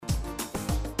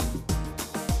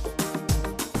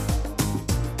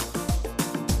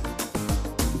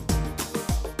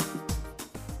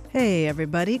Hey,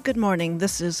 everybody. Good morning.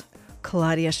 This is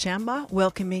Claudia Shamba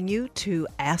welcoming you to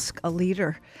Ask a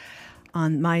Leader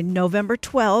on my November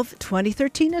 12,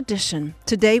 2013 edition.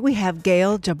 Today we have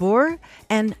Gail Jabbour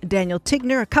and Daniel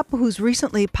Tigner, a couple who's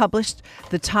recently published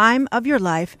The Time of Your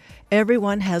Life,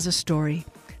 Everyone Has a Story.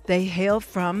 They hail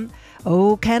from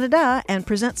Canada and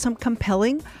present some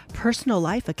compelling personal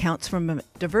life accounts from a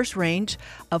diverse range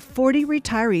of 40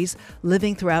 retirees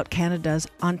living throughout Canada's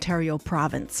Ontario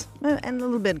province, and a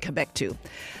little bit in Quebec too.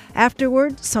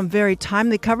 Afterward, some very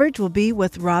timely coverage will be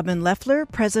with Robin Leffler,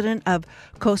 president of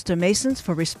Costa Masons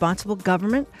for Responsible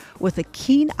Government, with a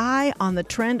keen eye on the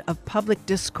trend of public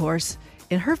discourse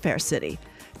in her fair city.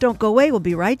 Don't go away. We'll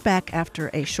be right back after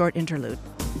a short interlude.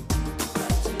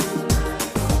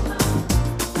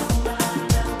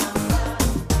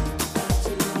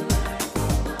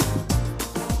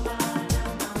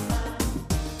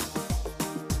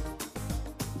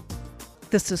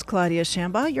 This is Claudia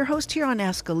Shamba, your host here on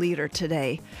Ask a Leader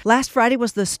today. Last Friday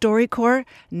was the StoryCorps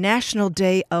National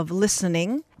Day of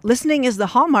Listening. Listening is the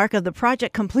hallmark of the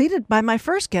project completed by my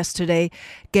first guest today,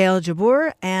 Gail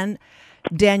Jabbour and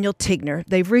Daniel Tigner.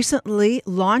 They've recently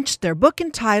launched their book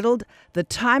entitled The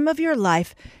Time of Your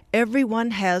Life,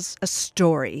 Everyone Has a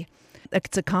Story.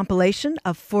 It's a compilation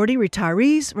of 40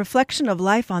 retirees' reflection of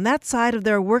life on that side of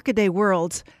their workaday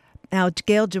worlds. Now,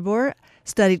 Gail Jabbour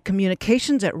studied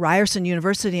communications at Ryerson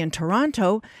University in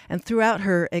Toronto, and throughout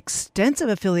her extensive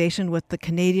affiliation with the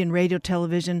Canadian Radio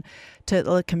Television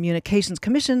Telecommunications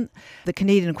Commission, the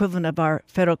Canadian equivalent of our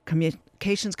Federal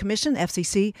Communications Commission,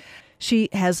 FCC, she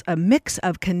has a mix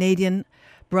of Canadian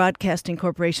Broadcasting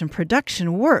Corporation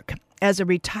production work. As a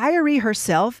retiree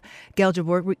herself, Gail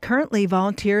Jabbour currently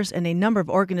volunteers in a number of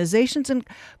organizations and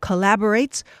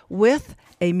collaborates with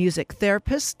a music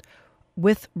therapist,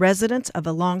 with residents of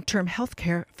a long-term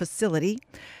healthcare facility.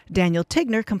 Daniel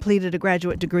Tigner completed a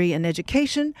graduate degree in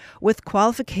education with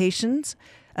qualifications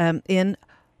in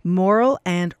moral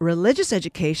and religious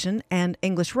education and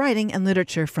English writing and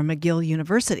literature from McGill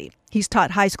University. He's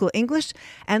taught high school English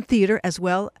and theater as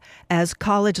well as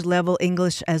college-level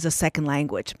English as a second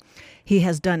language. He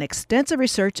has done extensive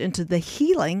research into the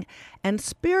healing and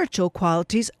spiritual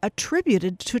qualities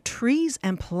attributed to trees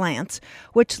and plants,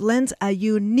 which lends a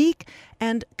unique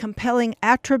and compelling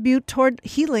attribute toward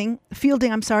fielding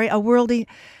a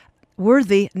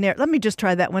worthy narrative. Let me just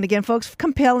try that one again, folks.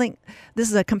 This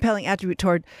is a compelling attribute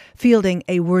toward fielding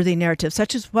a worthy narrative,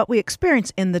 such as what we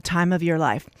experience in The Time of Your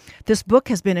Life. This book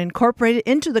has been incorporated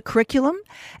into the curriculum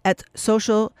at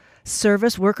Social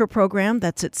Service Worker Program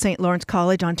that's at St. Lawrence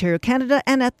College, Ontario, Canada,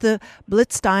 and at the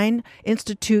Blitzstein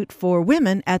Institute for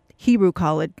Women at Hebrew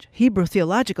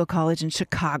Theological College in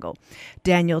Chicago.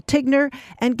 Daniel Tigner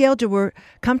and Gail Jabbour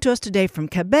come to us today from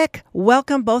Quebec.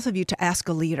 Welcome, both of you, to Ask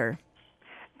a Leader.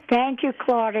 Thank you,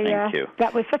 Claudia. Thank you.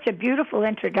 That was such a beautiful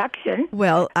introduction.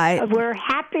 Well, we're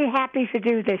happy to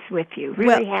do this with you.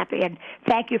 Really happy, and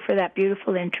thank you for that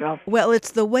beautiful intro. Well,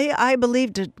 it's the way I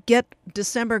believe to get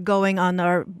December going on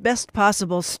our best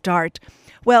possible start.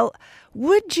 Well,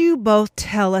 would you both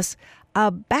tell us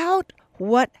about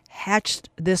what hatched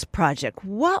this project?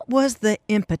 What was the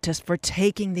impetus for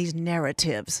taking these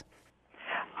narratives?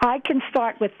 I can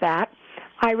start with that.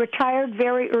 I retired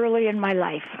very early in my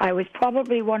life. I was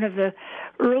probably one of the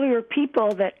earlier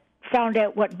people that found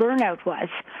out what burnout was.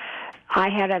 I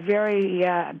had a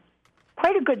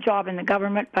quite a good job in the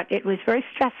government, but it was very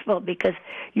stressful because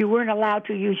you weren't allowed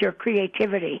to use your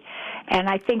creativity. And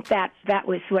I think that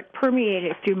was what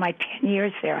permeated through my 10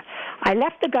 years there. I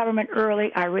left the government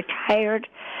early, I retired,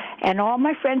 and all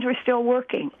my friends were still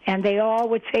working. And they all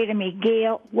would say to me,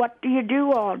 Gail, what do you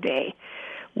do all day?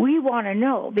 We want to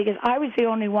know, because I was the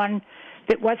only one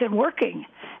that wasn't working,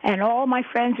 and all my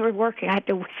friends were working. I had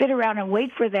to sit around and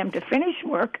wait for them to finish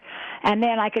work, and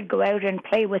then I could go out and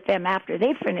play with them after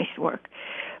they finished work.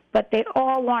 But they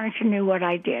all wanted to know what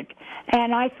I did.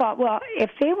 And I thought, well,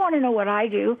 if they want to know what I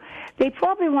do, they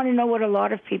probably want to know what a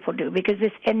lot of people do, because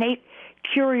this innate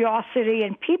curiosity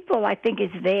in people, I think,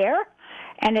 is there,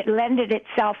 and it lended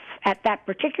itself at that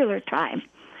particular time.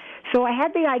 So I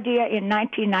had the idea in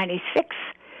 1996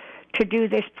 to do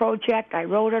this project. I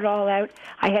wrote it all out.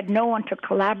 I had no one to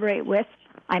collaborate with.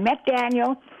 I met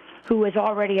Daniel, who was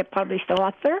already a published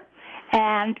author,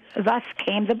 and thus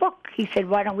came the book. He said,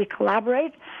 why don't we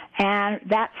collaborate? And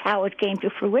that's how it came to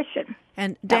fruition.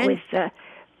 And that was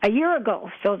a year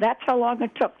ago, so that's how long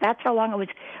it took. That's how long it was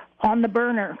on the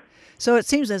burner. So it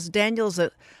seems as Daniel's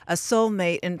a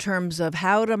soulmate in terms of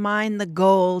how to mine the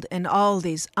gold in all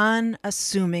these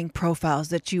unassuming profiles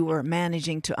that you were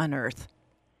managing to unearth.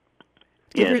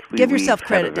 Give yourself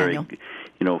credit, Daniel.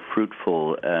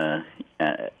 fruitful,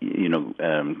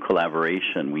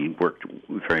 collaboration. We worked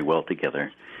very well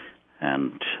together,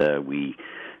 and we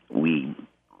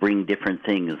bring different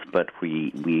things, but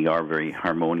we are very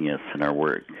harmonious in our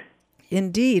work.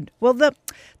 Indeed. Well, the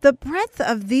breadth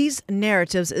of these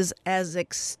narratives is as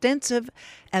extensive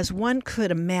as one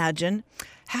could imagine.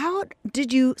 How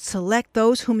did you select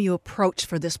those whom you approached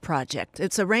for this project?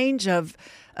 It's a range of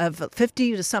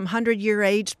 50 to some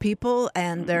 100-year-aged people,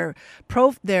 and their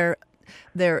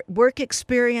work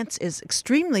experience is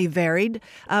extremely varied.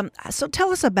 So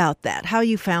tell us about that, how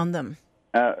you found them.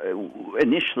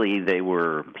 Initially, they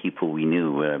were people we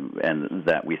knew and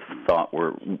that we thought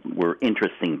were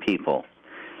interesting people,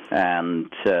 and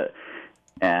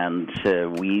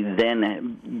we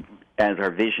then, as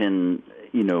our vision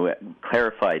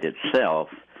clarified itself,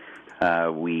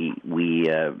 we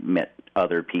met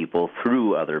other people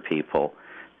through other people.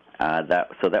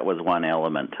 So that was one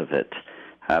element of it.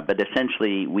 But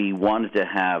essentially, we wanted to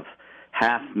have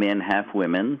half men, half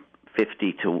women,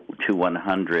 50 to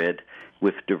 100.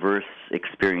 With diverse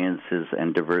experiences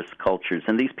and diverse cultures.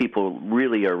 And these people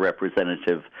really are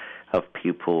representative of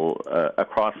people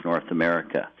across North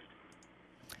America.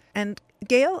 And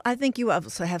Gail, I think you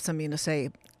also have something to say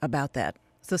about that,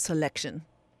 the selection.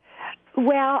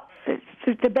 Well,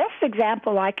 the best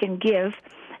example I can give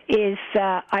is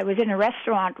I was in a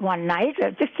restaurant one night,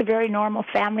 just a very normal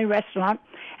family restaurant,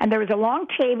 and there was a long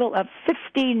table of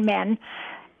 15 men,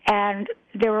 and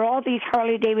there were all these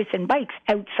Harley-Davidson bikes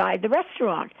outside the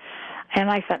restaurant.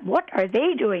 And I thought, what are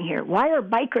they doing here? Why are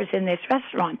bikers in this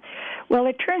restaurant? Well,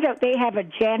 it turns out they have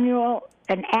an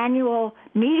annual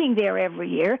meeting there every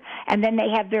year, and then they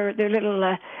have their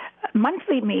little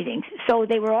monthly meetings. So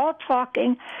they were all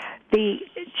talking. The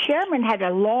chairman had a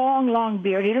long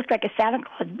beard. He looked like a Santa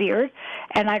Claus beard,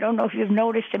 and I don't know if you've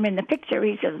noticed him in the picture.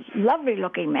 He's a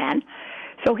lovely-looking man.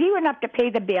 So he went up to pay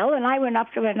the bill, and I went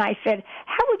up to him and I said,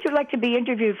 how would you like to be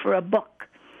interviewed for a book?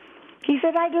 He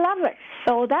said, I'd love it.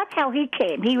 So that's how he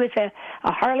came. He was a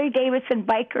Harley-Davidson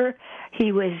biker.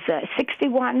 He was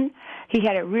 61. He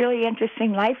had a really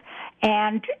interesting life,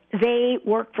 and they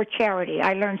work for charity.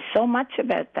 I learned so much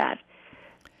about that.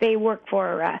 They work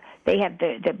for, they have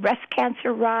the breast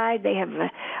cancer ride. They have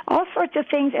all sorts of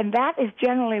things, and that is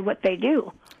generally what they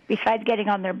do. Besides getting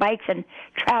on their bikes and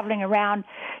traveling around,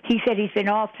 he said he's been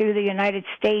all through the United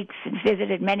States and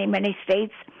visited many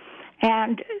states.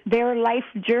 And their life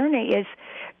journey is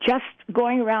just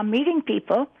going around meeting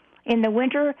people. In the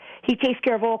winter, he takes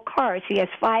care of old cars. He has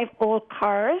 5 old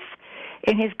cars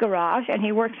in his garage, and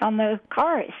he works on the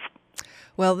cars.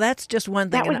 Well, that's just one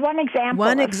thing. That was one example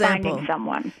of finding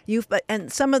someone.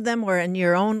 And some of them were in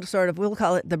your own sort of, we'll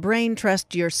call it the brain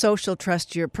trust, your social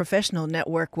trust, your professional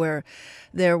network, where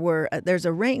there's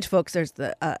a range, folks. There's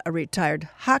a retired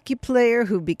hockey player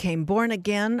who became born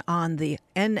again on the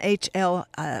NHL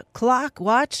clock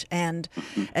watch, and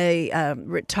a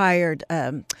retired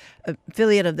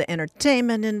affiliate of the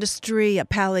entertainment industry, a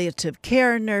palliative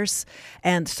care nurse,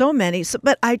 and so many.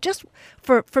 But I just,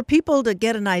 for people to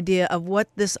get an idea of what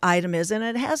this item is, and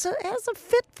it has a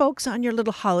fit, folks, on your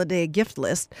little holiday gift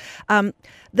list,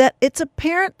 that it's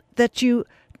apparent that you,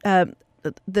 I'm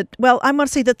going to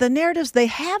say that the narratives, they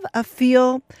have a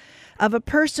feel of a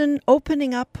person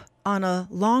opening up on a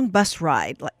long bus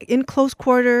ride, like in close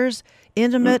quarters,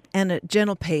 intimate, and at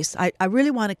gentle pace. I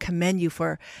really want to commend you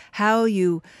for how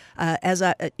you,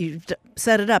 you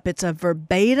set it up. It's a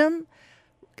verbatim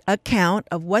account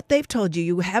of what they've told you.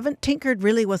 You haven't tinkered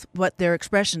really with what their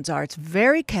expressions are. It's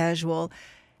very casual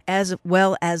as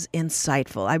well as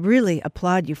insightful. I really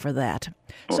applaud you for that.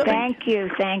 Well, so, thank you.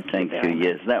 Thank you.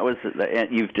 Yes, that was.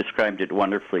 You've described it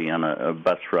wonderfully on a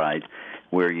bus ride,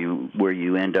 where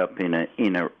you end up in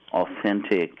a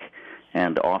authentic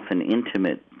and often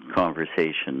intimate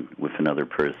conversation with another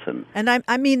person. And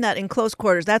I mean that in close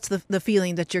quarters. That's the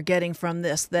feeling that you're getting from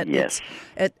this. That yes.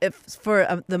 If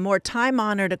for the more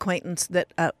time-honored acquaintance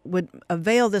that would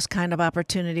avail this kind of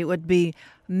opportunity, would be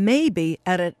maybe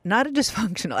at a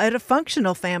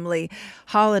functional family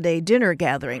holiday dinner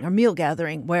gathering or meal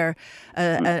gathering, where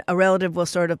a relative will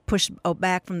sort of push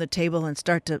back from the table and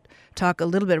start to talk a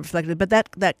little bit reflective. But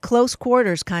that close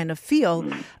quarters kind of feel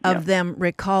of them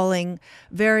recalling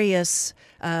various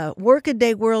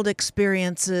workaday world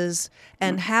experiences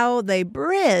and how they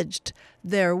bridged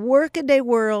their workaday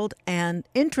world and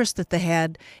interest that they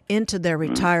had into their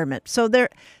retirement. So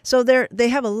they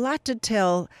have a lot to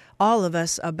tell all of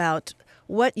us about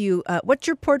what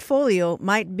your portfolio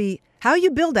might be how you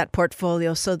build that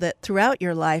portfolio so that throughout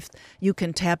your life you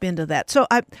can tap into that. So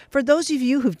for those of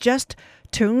you who've just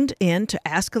tuned in to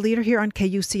Ask a Leader here on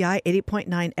KUCI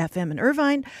 80.9 FM in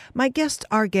Irvine, my guests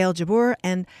are Gail Jabbour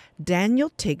and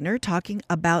Daniel Tigner talking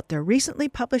about their recently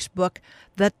published book,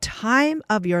 The Time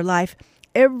of Your Life.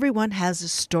 Everyone Has a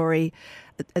Story.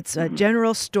 It's a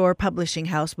general store publishing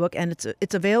house book, and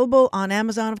it's available on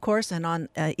Amazon, of course, and on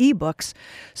ebooks.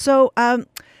 So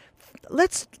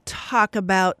let's talk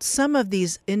about some of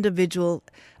these individual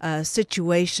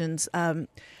situations. The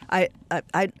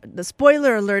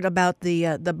spoiler alert about the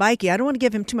bikie. I don't want to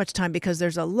give him too much time because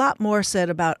there's a lot more said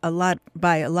about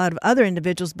by a lot of other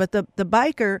individuals. But the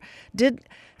biker did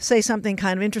say something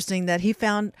kind of interesting, that he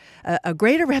found a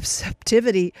greater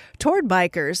receptivity toward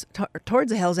bikers, towards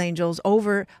the Hells Angels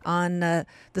over on the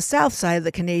south side of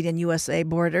the Canadian-USA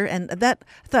border. And that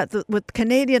I thought that with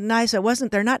Canadian nice,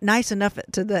 they're not nice enough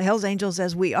to the Hells Angels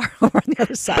as we are over on the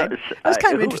other side. That was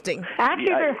kind of interesting. Actually,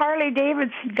 they're Harley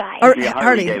Davidson guys.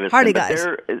 Harley guys.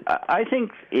 I think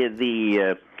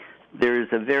there's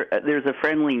a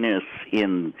friendliness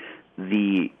in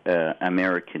the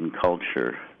American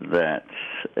culture that's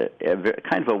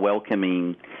kind of a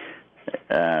welcomingness.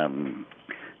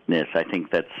 I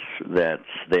think that's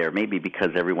there. Maybe because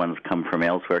everyone's come from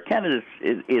elsewhere. Canada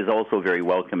is also very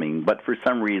welcoming, but for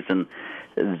some reason,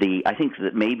 I think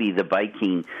that maybe the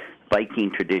biking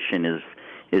tradition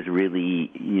is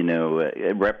really,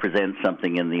 it represents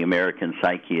something in the American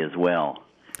psyche as well.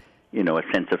 A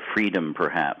sense of freedom,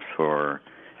 perhaps, or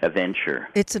adventure.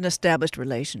 It's an established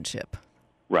relationship.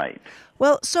 Right.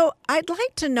 Well, so I'd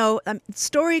like to know,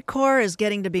 StoryCorps is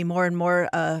getting to be more and more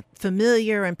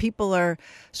familiar, and people are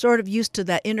sort of used to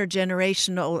that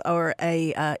intergenerational or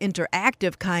a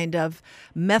interactive kind of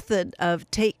method of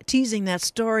teasing that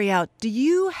story out. Do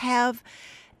you have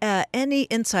any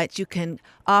insights you can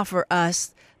offer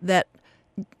us that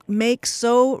make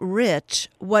so rich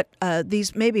what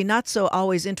these maybe not so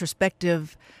always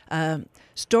introspective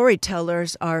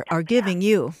storytellers are giving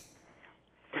you?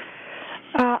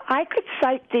 I could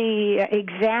cite the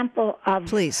example of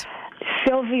Please.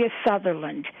 Sylvia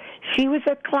Sutherland. She was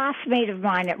a classmate of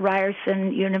mine at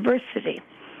Ryerson University,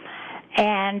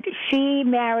 and she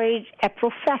married a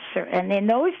professor. And in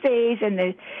those days, in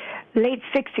the late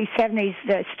 60s, 70s,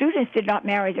 the students did not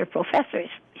marry their professors.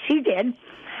 She did.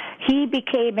 He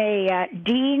became a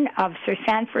dean of Sir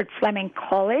Sandford Fleming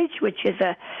College, which is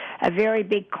a very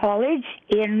big college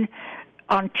in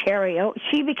Ontario.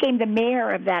 She became the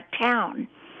mayor of that town,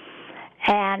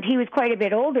 and he was quite a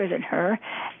bit older than her,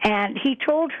 and he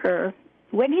told her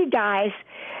when he dies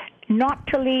not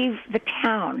to leave the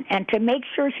town and to make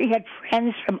sure she had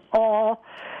friends from all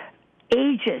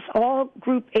ages, all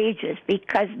group ages,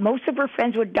 because most of her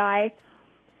friends would die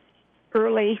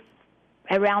early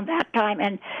around that time,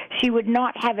 and she would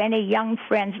not have any young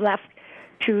friends left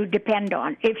to depend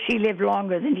on if she lived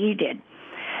longer than he did.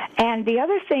 And the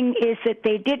other thing is that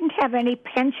they didn't have any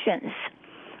pensions.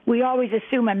 We always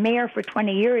assume a mayor for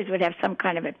 20 years would have some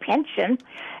kind of a pension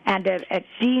and a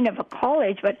dean of a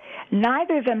college, but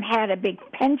neither of them had a big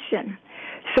pension.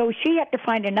 So she had to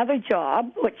find another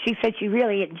job, which she said she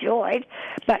really enjoyed,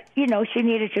 but, she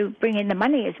needed to bring in the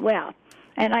money as well.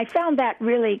 And I found that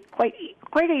really quite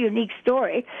a unique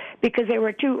story, because they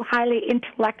were two highly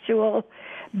intellectual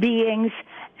beings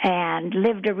and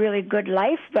lived a really good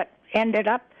life, but ended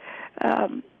up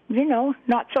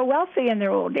not so wealthy in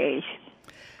their old age.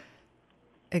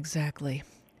 Very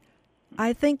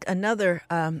I think another,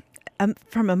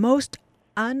 from a most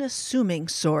unassuming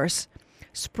source,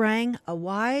 sprang a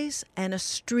wise and a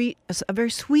very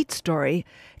sweet story.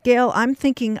 Gail, I'm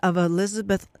thinking of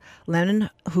Elizabeth Lemon,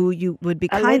 who you would be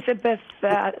Elizabeth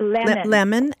Lemon.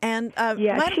 Lemon, and why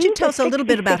don't you tell us a little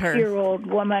bit about her? She's a 66-year-old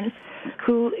woman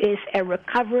who is a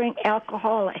recovering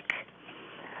alcoholic.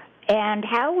 And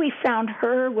how we found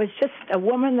her was just a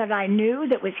woman that I knew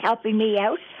that was helping me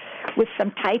out with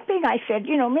some typing. I said,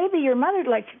 maybe your mother would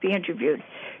like to be interviewed.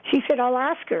 She said, I'll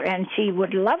ask her, and she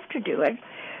would love to do it.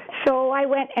 So I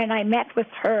went and I met with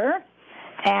her,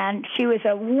 and she was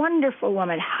a wonderful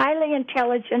woman, highly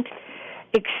intelligent,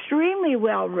 extremely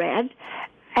well-read,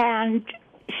 and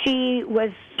she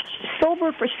was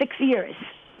sober for 6 years.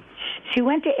 She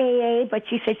went to AA, but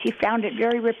she said she found it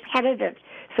very repetitive,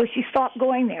 so she stopped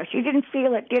going there. She didn't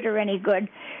feel it did her any good.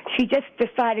 She just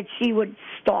decided she would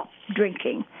stop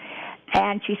drinking.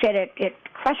 And she said it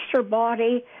crushed her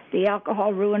body, the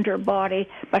alcohol ruined her body,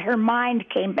 but her mind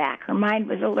came back. Her mind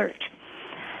was alert.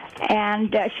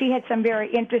 And she had some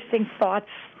very interesting thoughts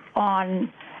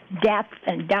on death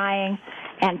and dying,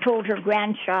 and told her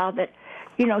grandchild that,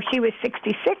 she was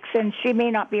 66 and she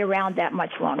may not be around that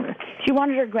much longer. She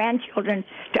wanted her grandchildren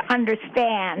to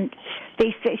understand.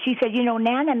 She said,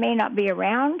 Nana may not be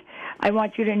around. I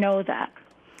want you to know that.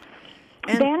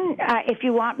 And then, if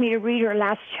you want me to read her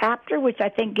last chapter, which I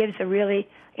think gives a really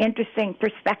interesting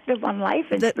perspective on life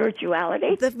and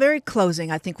spirituality. The very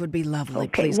closing, I think, would be lovely.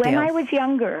 Okay. Please, when Dale. I was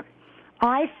younger,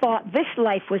 I thought this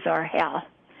life was our hell.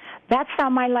 That's how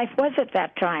my life was at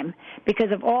that time,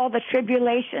 because of all the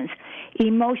tribulations,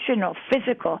 emotional,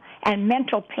 physical, and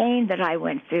mental pain that I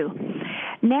went through.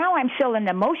 Now I'm still an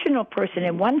emotional person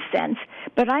in one sense,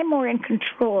 but I'm more in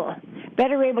control,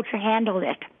 better able to handle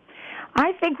it.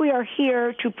 I think we are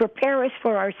here to prepare us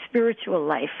for our spiritual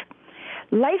life.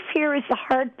 Life here is the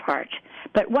hard part,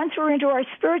 but once we're into our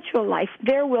spiritual life,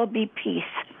 there will be peace.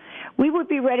 We would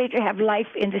be ready to have life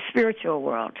in the spiritual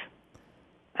world.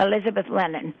 Elizabeth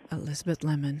Lemon. Elizabeth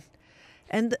Lemon.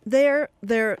 And they're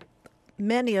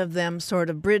many of them sort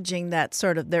of bridging that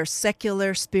sort of their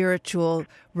secular, spiritual,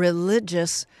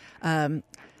 religious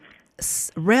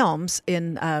realms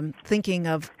in thinking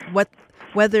of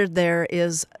whether there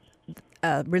is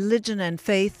religion and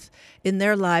faith in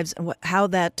their lives and how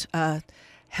that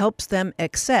helps them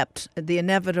accept the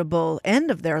inevitable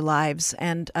end of their lives.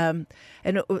 And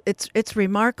it's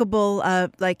remarkable,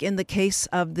 like in the case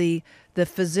of the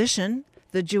physician,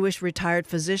 the Jewish retired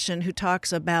physician, who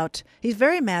talks about, he's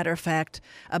very matter of fact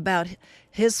about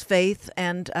his faith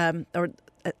and or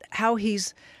how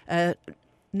he's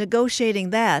negotiating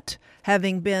that,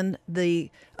 having been the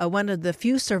one of the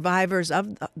few survivors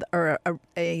of, or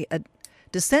a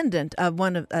descendant of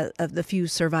one of the few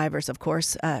survivors, of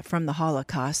course, from the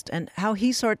Holocaust, and how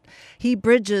he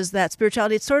bridges that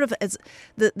spirituality. It's sort of as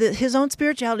his own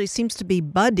spirituality seems to be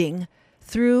budding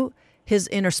through his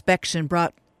introspection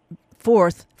brought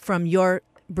forth from your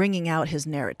bringing out his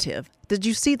narrative. Did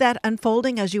you see that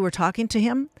unfolding as you were talking to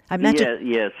him?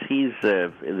 Yes. He's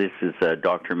this is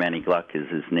Dr. Manny Gluck is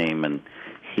his name, and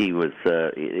he was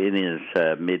in his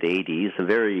mid-80s, a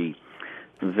very,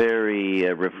 very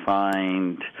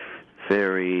refined,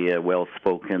 very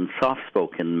well-spoken,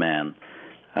 soft-spoken man,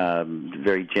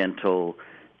 very gentle,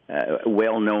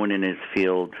 well-known in his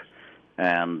field,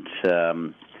 and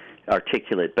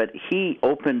articulate. But he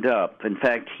opened up. In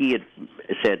fact, he had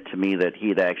said to me that he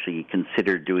had actually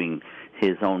considered doing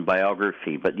his own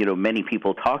biography. But, many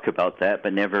people talk about that,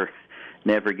 but never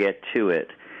get to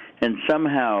it. And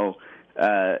somehow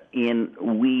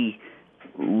we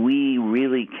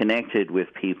really connected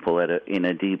with people in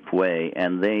a deep way,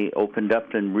 and they opened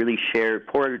up and really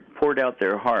poured out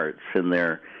their hearts and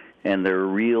their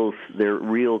real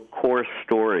core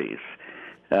stories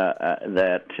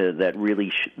that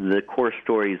really the core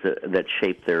stories that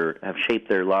have shaped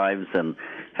their lives and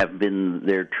have been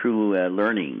their true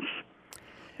learnings,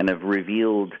 and have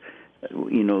revealed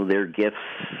their gifts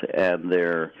and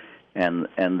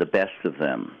the best of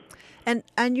them.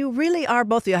 And you really are,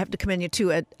 both of you, I have to commend you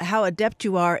too, how adept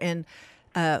you are in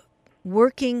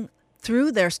working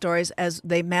through their stories as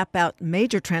they map out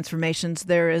major transformations.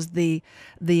 There is the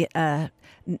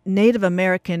Native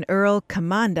American Earl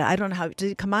Commanda. I don't know how,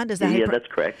 Commanda, is that? Yeah, that's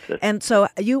correct. And so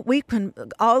we can,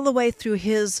 all the way through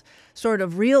his sort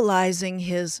of realizing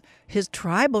his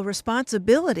tribal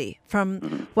responsibility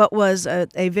from what was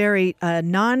a very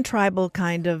non-tribal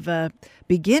kind of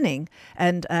beginning,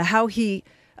 and how he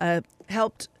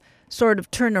helped sort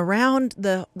of turn around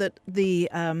the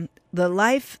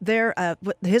life there,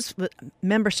 his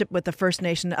membership with the First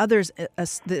Nation, others,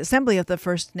 the Assembly of the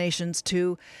First Nations,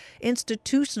 to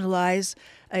institutionalize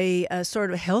a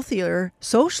sort of healthier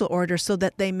social order so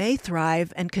that they may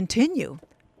thrive and continue.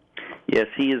 Yes,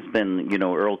 he has been,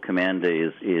 Earl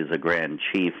Commanda is a Grand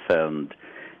Chief and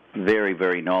very,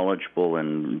 very knowledgeable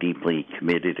and deeply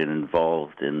committed and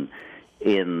involved in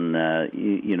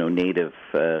Native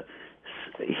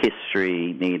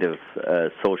history, Native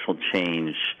social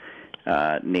change,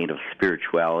 Native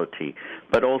spirituality,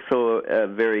 but also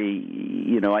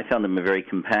I found him a very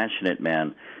compassionate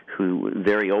man who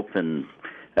very open.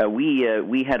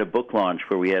 We had a book launch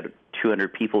where we had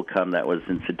 200 people come. That was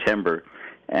in September,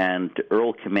 and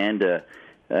Earl Commanda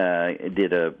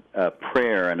did a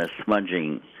prayer and a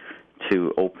smudging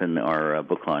to open our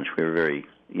book launch. We were very,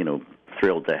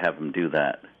 thrilled to have him do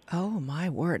that. Oh, my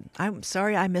word. I'm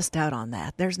sorry I missed out on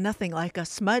that. There's nothing like a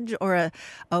smudge or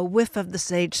a whiff of the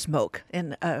sage smoke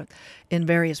in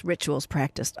various rituals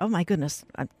practiced. Oh, my goodness.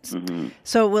 Mm-hmm.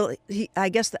 So, I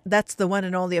guess that's the one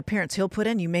and only appearance he'll put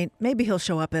in. Maybe he'll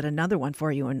show up at another one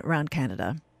for you around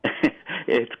Canada.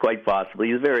 It's quite possible.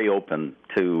 He's very open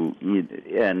to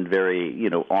and very,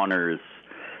 honors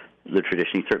the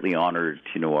tradition. He certainly honored,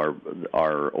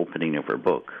 our opening of our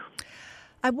book.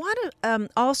 I want to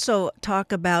also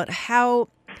talk about how,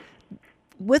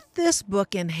 with this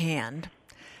book in hand,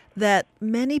 that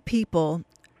many people,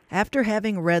 after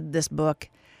having read this book,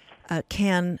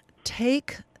 can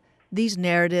take these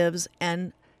narratives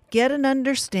and get an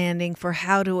understanding for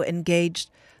how to engage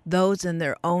those in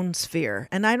their own sphere.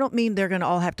 And I don't mean they're going to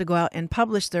all have to go out and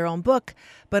publish their own book,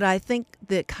 but I think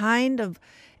the kind of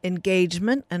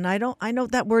engagement, and I know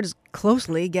that word is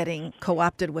closely getting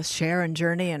co-opted with share and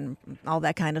journey and all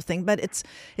that kind of thing, but it's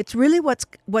really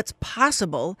what's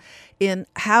possible in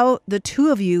how the two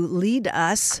of you lead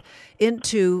us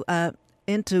into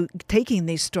taking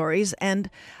these stories. And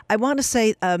I want to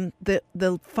say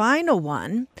the final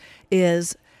one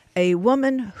is a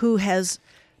woman who has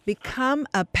become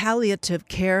a palliative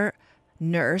care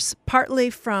nurse, partly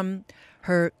from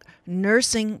her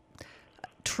nursing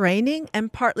training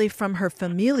and partly from her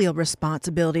familial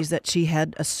responsibilities that she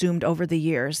had assumed over the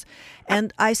years.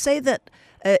 And I say that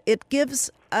it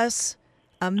gives us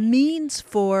a means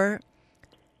for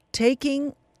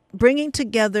bringing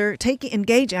together,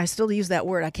 engaging, I still use that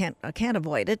word, I can't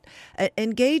avoid it,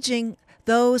 engaging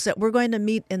those that we're going to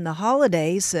meet in the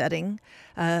holiday setting,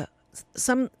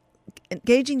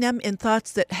 engaging them in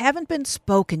thoughts that haven't been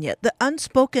spoken yet. The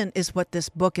unspoken is what this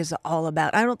book is all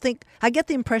about. I get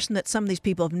the impression that some of these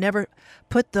people have never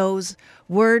put those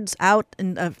words out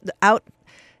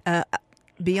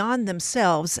beyond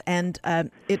themselves, and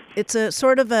it's a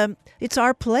sort of it's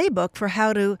our playbook for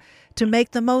how to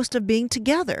make the most of being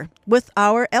together with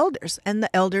our elders, and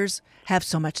the elders have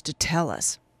so much to tell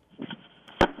us.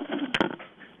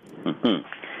 Mm-hmm.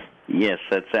 Yes,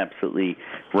 that's absolutely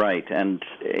right. And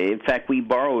in fact, we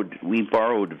borrowed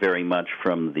very much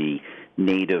from the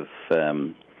native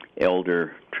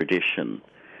elder tradition,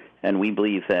 and we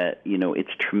believe that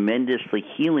it's tremendously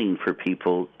healing for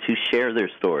people to share their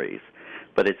stories,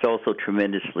 but it's also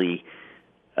tremendously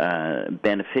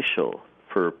beneficial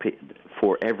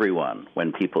for everyone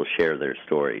when people share their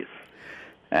stories.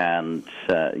 And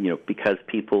because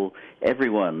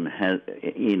everyone has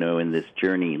in this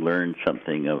journey learned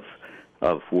something of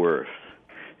worth.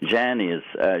 Jeanne,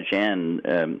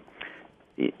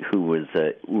 who was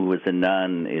a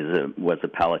nun, was a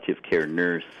palliative care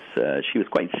nurse. She was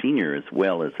quite senior as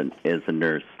well as a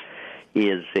nurse.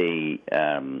 Is a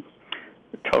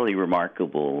totally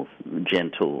remarkable,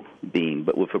 gentle being,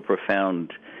 but with a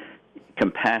profound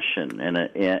compassion and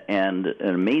an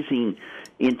amazing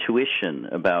intuition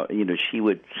about. She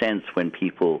would sense when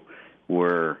people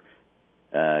were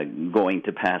going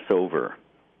to pass over.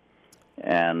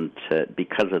 And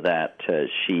because of that,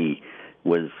 she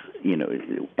was,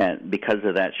 and because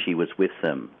of that, she was with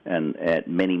them, and at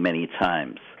many, many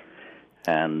times.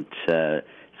 And so,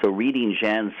 reading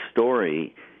Jeanne's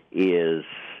story is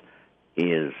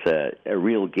a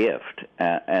real gift,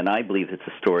 and I believe it's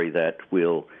a story that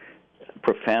will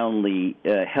profoundly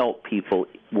help people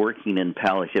working in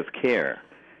palliative care,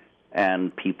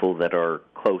 and people that are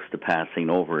close to passing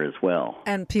over as well,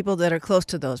 and people that are close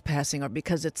to those passing over,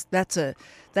 because that's a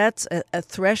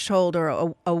threshold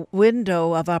or a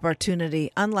window of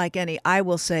opportunity unlike any. I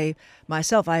will say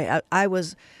myself, I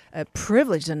was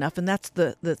privileged enough, and that's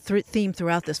the theme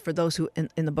throughout this for those who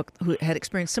in the book who had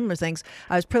experienced similar things.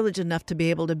 I was privileged enough to be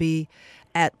able to be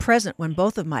at present when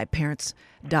both of my parents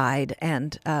died,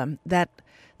 and that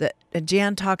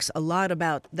Jan talks a lot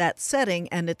about that setting,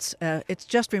 and it's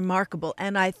just remarkable.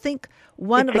 And I think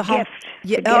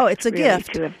it's a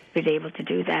gift to have been able to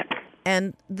do that.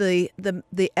 And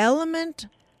the element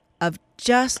of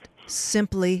just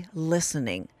simply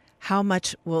listening, how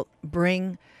much will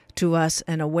bring to us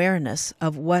an awareness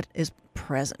of what is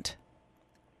present.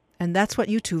 And that's what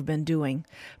you two have been doing.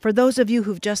 For those of you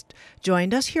who've just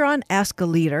joined us here on Ask a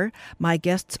Leader, my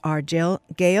guests are Gail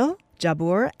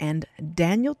Jabbour and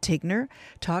Daniel Tigner,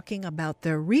 talking about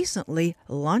their recently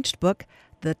launched book,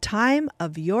 The Time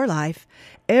of Your Life.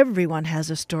 Everyone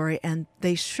has a story, and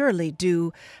they surely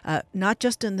do, not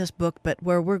just in this book, but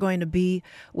where we're going to be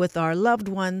with our loved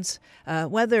ones,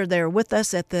 whether they're with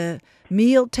us at the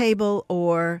meal table,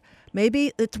 or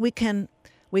maybe we can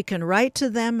write to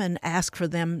them and ask for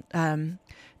them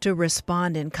to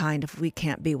respond in kind if we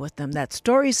can't be with them. That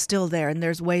story's still there, and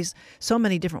there's so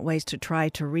many different ways to try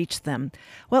to reach them.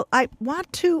 Well, I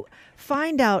want to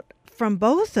find out from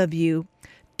both of you,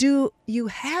 do you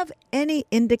have any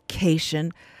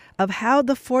indication of how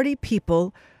the 40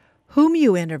 people whom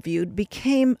you interviewed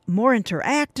became more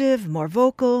interactive, more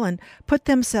vocal, and put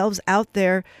themselves out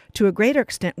there to a greater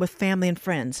extent with family and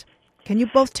friends? Can you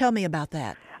both tell me about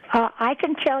that? I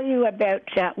can tell you about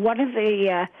one of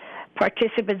the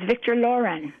participants, Victor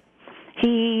Lauren.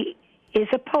 He is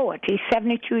a poet. He's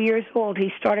 72 years old.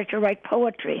 He started to write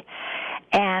poetry.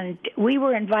 And we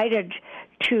were invited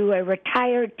to a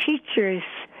retired teacher's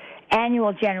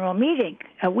annual general meeting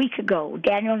a week ago.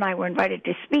 Daniel and I were invited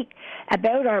to speak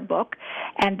about our book,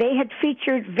 and they had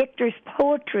featured Victor's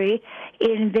poetry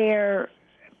in their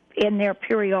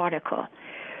periodical.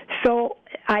 So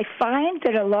I find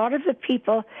that a lot of the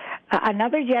people,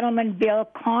 another gentleman, Bill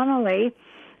Connolly,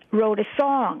 wrote a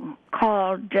song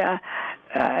called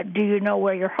Do You Know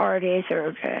Where Your Heart Is,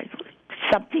 or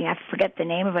something, I forget the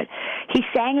name of it. He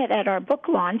sang it at our book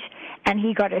launch, and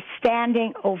he got a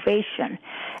standing ovation.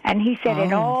 And he said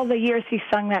in all the years he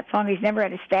sung that song, he's never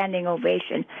had a standing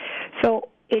ovation. So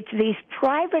it's these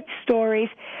private stories,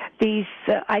 these,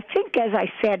 I think, as I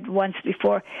said once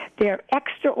before, they're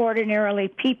extraordinarily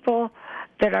people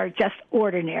that are just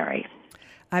ordinary.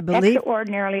 I believe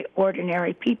Extraordinarily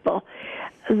ordinary people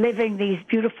living these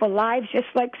beautiful lives just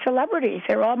like celebrities.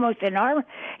 They're almost, in our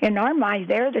minds,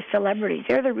 they're the celebrities.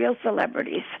 They're the real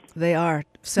celebrities. they are.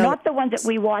 Not the ones that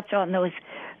we watch on those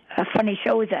funny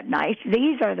shows at night.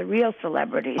 These are the real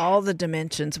celebrities. All the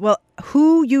dimensions. Well,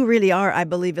 Who You Really Are, I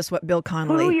believe, is what Bill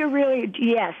Connolly... Who You Really...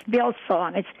 Yes, Bill's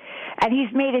song. And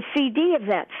he's made a CD of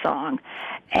that song.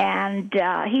 And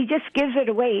he just gives it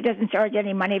away. He doesn't charge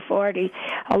any money for it.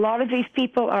 A lot of these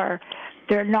people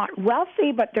they're not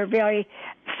wealthy, but they're very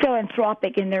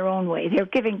philanthropic in their own way. They're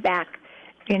giving back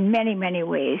in many, many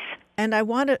ways. And I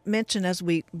want to mention as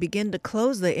we begin to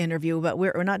close the interview, but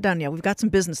we're not done yet. We've got some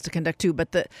business to conduct too.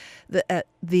 But the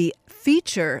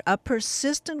feature, a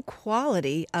persistent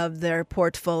quality of their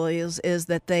portfolios is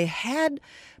that they had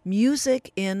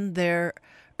music in their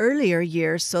earlier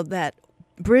years, so that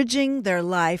bridging their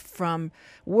life from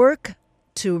work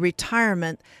to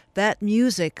retirement, that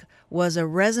music was a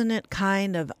resonant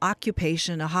kind of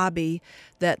occupation, a hobby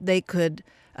that they could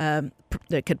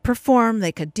perform,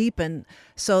 they could deepen,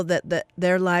 so that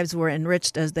their lives were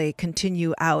enriched as they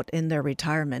continue out in their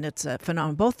retirement. It's a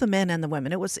phenomenon, both the men and the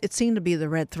women. It seemed to be the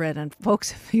red thread. And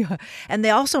folks, and they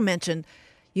also mentioned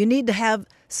you need to have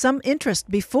some interest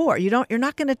before. You're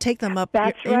not going to take them up.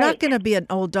 You're not going to be an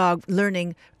old dog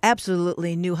learning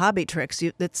absolutely new hobby tricks.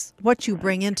 It's what you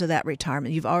bring into that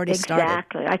retirement. You've already started.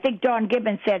 Exactly. I think Don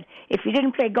Gibbons said, if you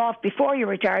didn't play golf before you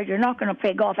retired, you're not going to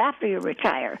play golf after you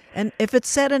retire. And if it's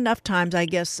said enough times, I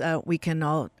guess we can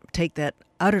all take that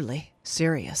utterly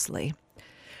seriously.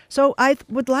 So I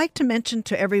would like to mention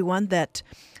to everyone that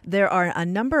there are a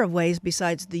number of ways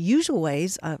besides the usual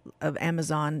ways of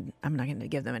Amazon. I'm not going to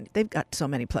give them any. They've got so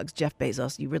many plugs. Jeff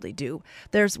Bezos, you really do.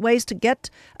 There's ways to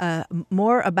get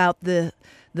more about the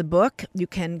book. You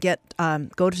can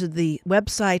go to the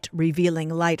website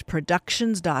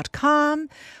revealinglightproductions.com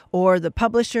or the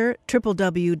publisher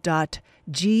www.gsph.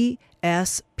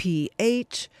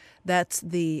 That's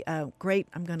the great,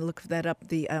 I'm going to look that up,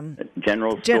 the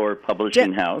General Store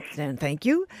Publishing House. And thank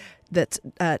you. That's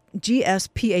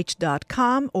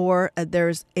gsph.com, or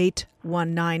there's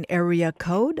 819 area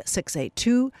code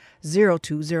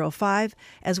 682-0205,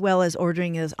 as well as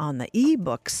ordering is on the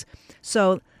ebooks.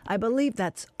 So I believe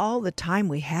that's all the time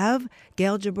we have.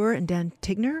 Gail Jabbour and Dan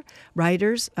Tigner,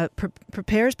 writers,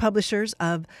 preparers, publishers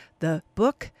of the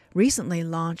book, recently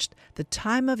launched The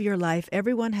Time of Your Life.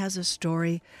 Everyone Has a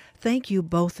Story. Thank you,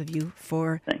 both of you,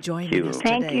 for joining us today.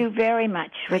 Thank you very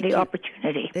much for the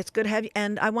opportunity. It's good to have you.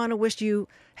 And I want to wish you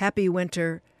happy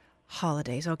winter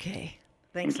holidays. Okay.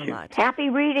 Thanks a lot. Happy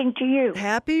reading to you.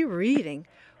 Happy reading.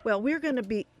 Well, we're going to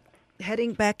be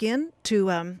heading back in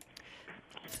to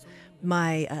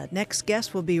my next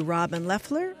guest will be Robin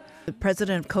Leffler, the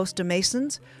president of Costa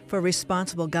Masons for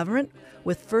Responsible Government,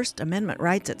 with First Amendment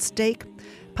rights at stake.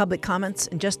 Public comments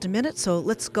in just a minute, so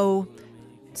let's go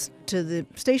to the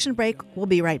station break. We'll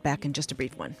be right back in just a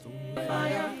brief one.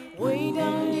 Fire, way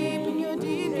down deep in your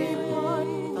deep, deep heart.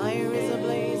 Fire is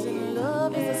ablaze and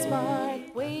love is a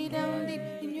spark. Way down deep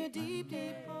in your deep,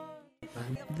 deep heart.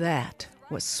 That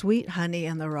was Sweet Honey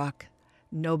and the Rock.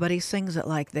 Nobody sings it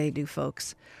like they do,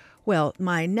 folks. Well,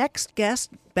 my next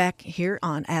guest back here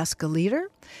on Ask a Leader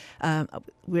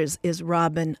is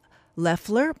Robin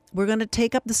Leffler. We're going to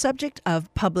take up the subject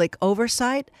of public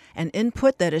oversight and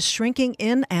input that is shrinking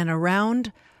in and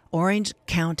around Orange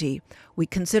County. We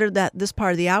considered that this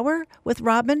part of the hour with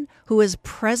Robin, who is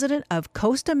president of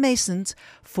Costa Masons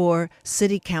for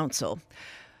City Council,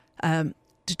 to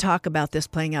talk about this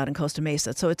playing out in Costa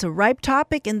Mesa. So it's a ripe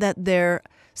topic in that there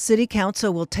City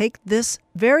Council will take this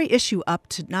very issue up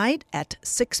tonight at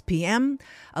 6 p.m.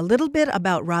 A little bit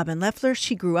about Robin Leffler.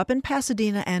 She grew up in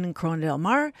Pasadena and in Corona del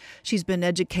Mar. She's been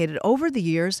educated over the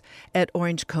years at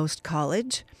Orange Coast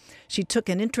College. She took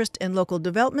an interest in local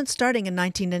development starting in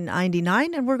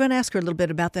 1999, and we're going to ask her a little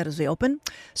bit about that as we open.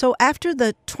 So after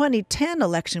the 2010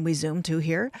 election we zoomed to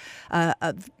here,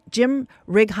 Jim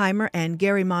Righeimer and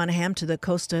Gary Monahan to the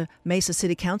Costa Mesa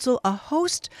City Council, a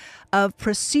host of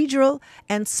procedural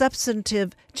and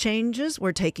substantive changes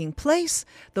were taking place,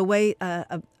 the way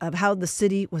of how the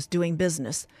city was doing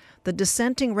business. The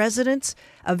dissenting residents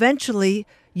eventually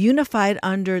unified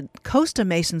under Costa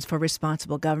Masons for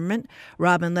Responsible Government.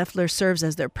 Robin Leffler serves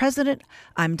as their president.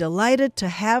 I'm delighted to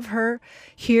have her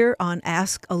here on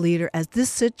Ask a Leader as this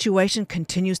situation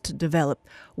continues to develop.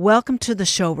 Welcome to the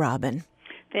show, Robin.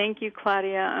 Thank you,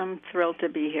 Claudia. I'm thrilled to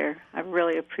be here. I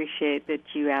really appreciate that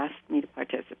you asked me to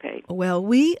participate. Well,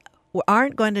 we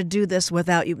aren't going to do this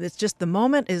without you. It's just the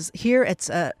moment is here. It's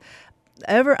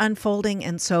ever unfolding.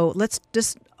 And so let's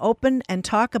just open and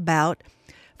talk about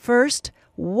first,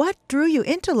 what drew you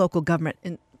into local government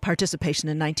participation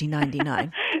in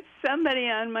 1999? Somebody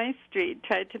on my street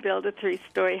tried to build a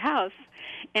 3-story house,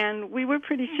 and we were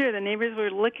pretty sure the neighbors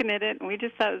were looking at it, and we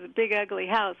just thought it was a big, ugly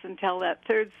house until that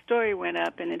 3rd story went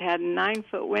up, and it had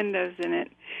 9-foot windows in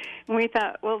it. And we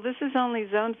thought, well, this is only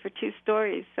zoned for 2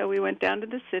 stories. So we went down to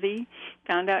the city,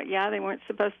 found out, they weren't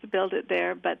supposed to build it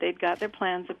there, but they'd got their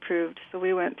plans approved. So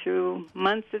we went through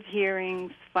months of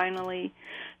hearings. Finally,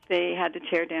 they had to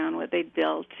tear down what they'd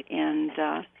built, and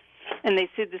they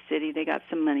sued the city. They got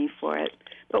some money for it.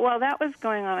 But while that was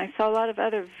going on, I saw a lot of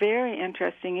other very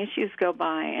interesting issues go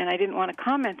by, and I didn't want to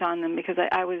comment on them because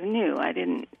I was new. I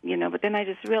didn't, but then I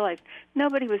just realized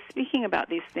nobody was speaking about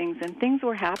these things, and things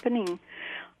were happening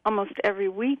almost every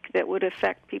week that would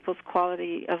affect people's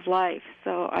quality of life.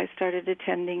 So I started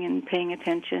attending and paying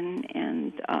attention,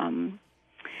 and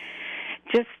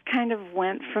just kind of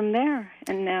went from there.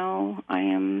 And now I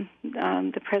am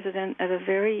the president of a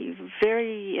very,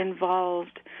 very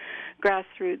involved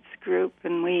grassroots group,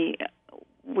 and we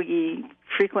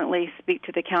frequently speak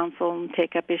to the council and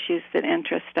take up issues that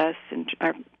interest us, and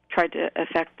tried to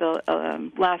affect the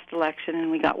last election,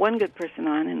 and we got one good person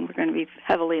on, and we're going to be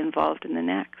heavily involved in the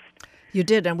next. You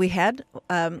did, and we had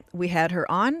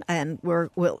her on, and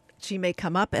she may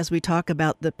come up as we talk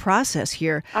about the process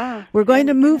here. We're going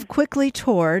to move quickly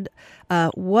toward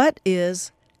what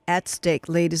is at stake,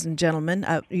 ladies and gentlemen.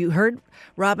 You heard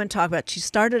Robin talk about, she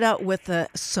started out with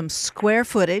some square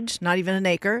footage, not even an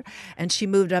acre, and she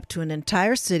moved up to an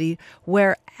entire city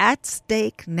where at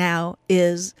stake now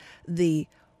is the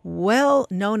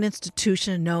well-known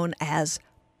institution known as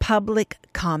public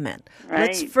comment. Right.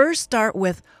 Let's first start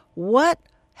with what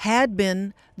had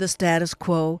been the status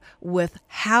quo with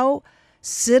how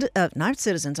not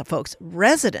citizens, folks,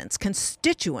 residents,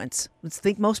 constituents, let's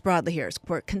think most broadly here,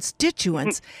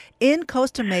 constituents in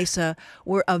Costa Mesa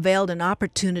were availed an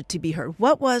opportunity to be heard.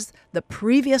 What was the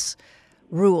previous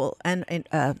rule and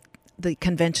the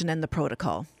convention and the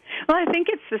protocol? Well, I think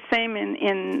it's the same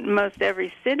in most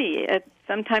every city. At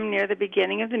sometime near the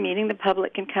beginning of the meeting, the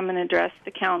public can come and address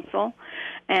the council,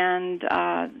 and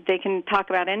they can talk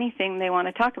about anything they want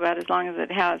to talk about as long as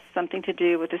it has something to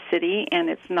do with the city and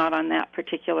it's not on that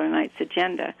particular night's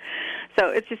agenda. So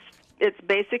it's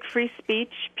basic free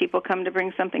speech. People come to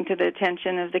bring something to the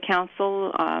attention of the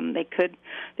council.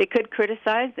 They could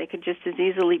criticize. They could just as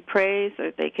easily praise,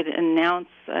 or they could announce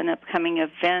an upcoming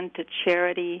event, a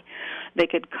charity. They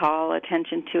could call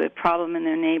attention to a problem in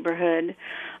their neighborhood.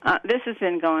 This has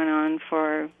been going on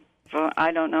for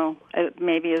I don't know,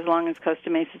 maybe as long as Costa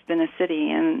Mesa's been a city,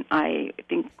 and I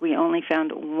think we only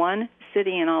found one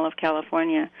city in all of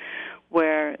California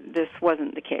where this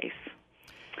wasn't the case.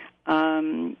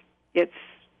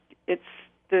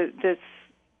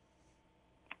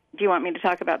 Do you want me to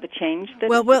talk about the change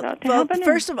that is about to happen?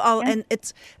 First of all, and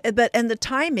the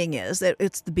timing is that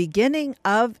it's the beginning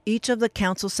of each of the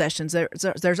council sessions.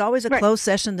 There's always a closed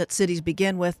session that cities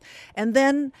begin with, and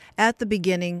then at the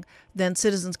beginning, then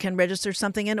citizens can register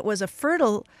something, and it was a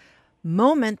fertile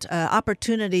moment,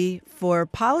 opportunity for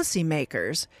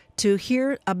policymakers to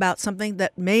hear about something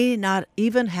that may not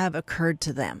even have occurred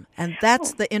to them, and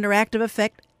that's the interactive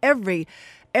effect. Every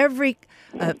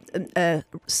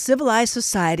civilized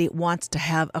society wants to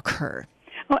have occur.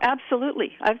 Oh,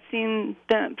 absolutely. I've seen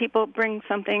the people bring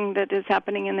something that is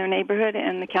happening in their neighborhood,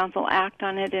 and the council act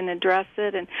on it and address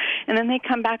it, and then they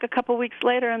come back a couple weeks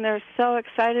later, and they're so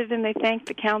excited, and they thank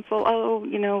the council. Oh,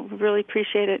 really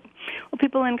appreciate it. Well,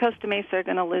 people in Costa Mesa are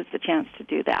going to lose the chance to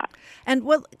do that. And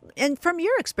from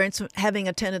your experience having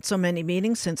attended so many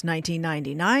meetings since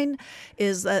 1999,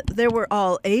 is that there were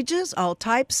all ages, all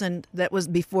types, and that was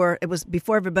before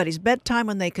everybody's bedtime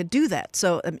when they could do that.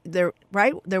 So there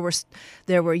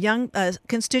were young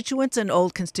constituents and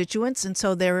old constituents, and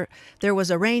so there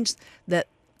was a range that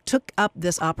took up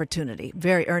this opportunity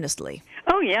very earnestly.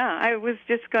 Oh, yeah. I was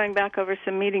just going back over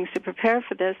some meetings to prepare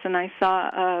for this, and I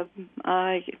saw,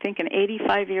 I think, an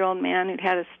 85-year-old man who'd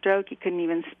had a stroke. He couldn't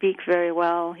even speak very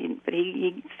well, but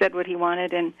he said what he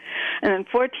wanted. And then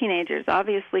 4 teenagers,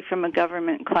 obviously from a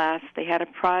government class. They had a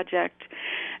project.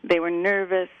 They were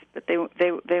nervous, but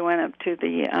they went up to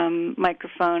the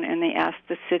microphone, and they asked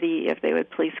the city if they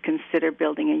would please consider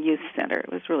building a youth center.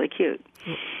 It was really cute.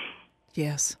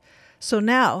 Yes. So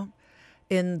now,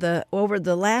 over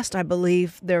the last, I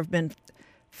believe, there have been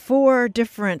 4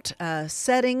 different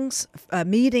settings,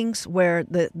 meetings where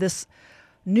this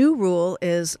new rule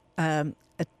is,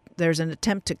 there's an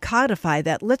attempt to codify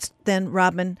that. Let's then,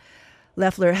 Robin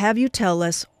Leffler, have you tell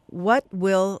us what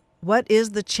is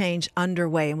the change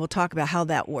underway, and we'll talk about how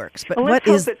that works. But let's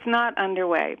hope it's not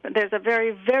underway. But there's a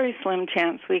very, very slim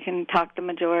chance we can talk the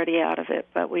majority out of it.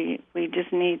 But we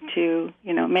just need to,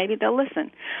 maybe they'll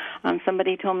listen.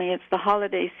 Somebody told me it's the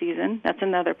holiday season. That's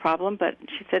another problem. But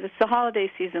she said it's the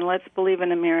holiday season. Let's believe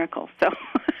in a miracle. So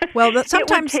well,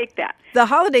 sometimes it would take that. The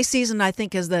holiday season, I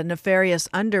think, is the nefarious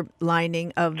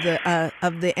underlining of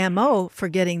the MO for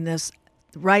getting this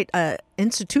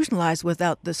institutionalized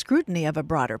without the scrutiny of a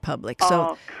broader public. So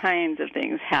all kinds of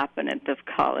things happen at the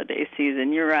holiday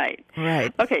season. You're right.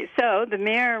 Right. Okay, so the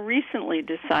mayor recently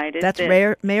decided That's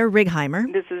Mayor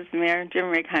Righeimer. This is Mayor Jim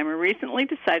Righeimer recently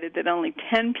decided that only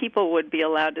 10 people would be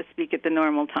allowed to speak at the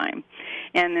normal time.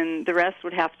 And then the rest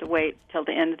would have to wait till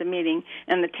the end of the meeting.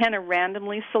 And the 10 are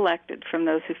randomly selected from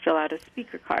those who fill out a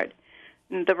speaker card.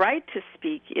 And the right to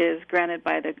speak is granted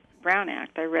by the Brown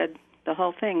Act. I read the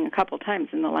whole thing a couple times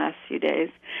in the last few days.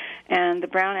 And the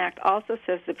Brown Act also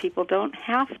says that people don't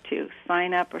have to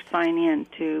sign up or sign in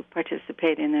to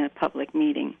participate in a public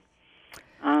meeting.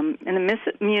 And the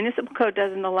municipal code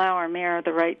doesn't allow our mayor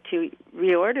the right to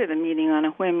reorder the meeting on a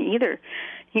whim either.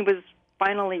 He was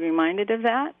finally reminded of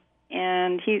that,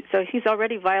 and he's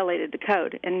already violated the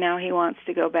code, and now he wants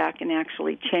to go back and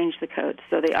actually change the code.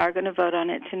 So they are going to vote on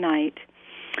it tonight.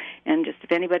 And just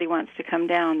if anybody wants to come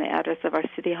down, the address of our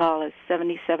city hall is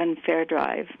 77 Fair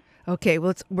Drive. Okay,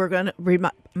 well, we're going to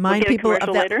remind people of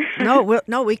that. Later?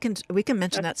 No, we can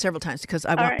mention that several times because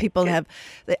I want people to have.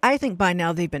 I think by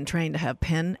now they've been trained to have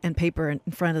pen and paper in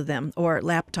front of them or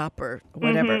laptop or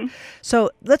whatever. Mm-hmm.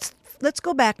 So let's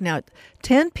go back now.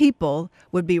 10 people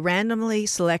would be randomly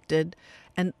selected,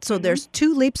 and so there's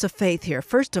 2 leaps of faith here.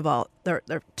 First of all, there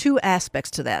are 2 aspects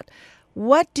to that.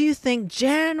 What do you think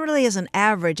generally is an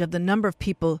average of the number of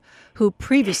people who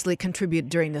previously contributed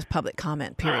during this public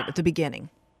comment period at the beginning?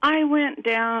 I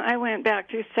went back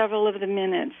through several of the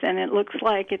minutes, and it looks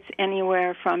like it's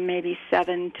anywhere from maybe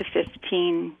 7 to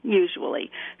 15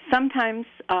 usually. Sometimes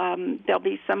there'll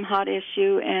be some hot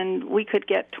issue, and we could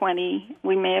get 20.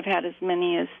 We may have had as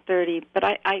many as 30, but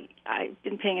I've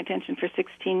been paying attention for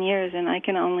 16 years, and I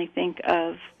can only think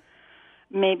of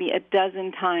maybe a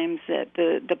dozen times that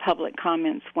the public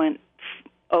comments went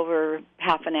over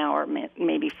half an hour,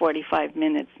 maybe 45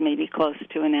 minutes, maybe close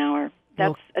to an hour.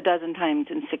 That's a dozen times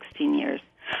in 16 years.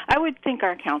 I would think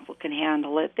our council can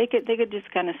handle it. They could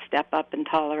just kind of step up and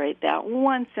tolerate that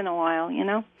once in a while,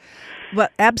 Well,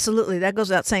 absolutely. That goes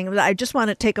without saying. But I just want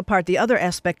to take apart the other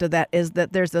aspect of that is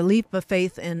that there's a leap of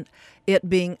faith in it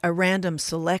being a random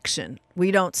selection.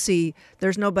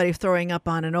 There's nobody throwing up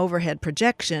on an overhead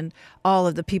projection all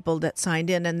of the people that signed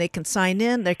in, and they can sign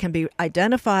in. They can be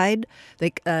identified.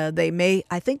 They may,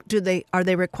 I think, are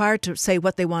they required to say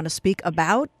what they want to speak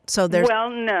about? So there's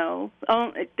no.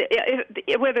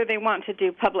 Whether they want to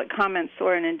do public comments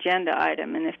or an agenda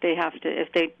item, and if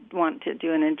they want to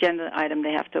do an agenda item,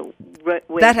 they have to wait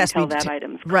until that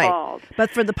item's called.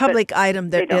 But for the public item,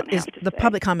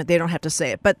 public comment, they don't have to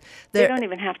say it. But they don't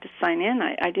even have to sign in.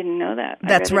 I didn't know that.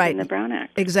 That's I read right. it in the Brown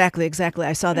Act. Exactly.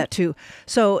 I saw that too.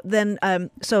 So then,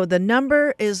 so the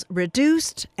number is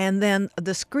reduced, and then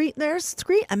the screen.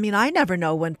 I mean, I never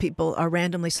know when people are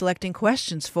randomly selecting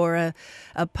questions for a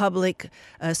public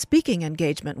speaking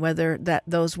engagement, whether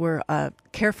those were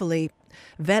carefully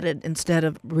vetted instead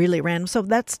of really random. So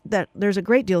there's a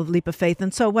great deal of leap of faith.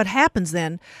 And so what happens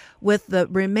then with the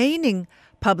remaining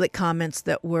public comments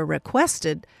that were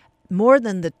requested, more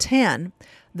than the 10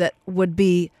 that would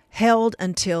be held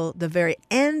until the very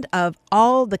end of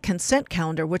all the consent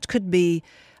calendar, which could be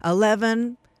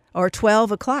 11 or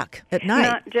 12 o'clock at night.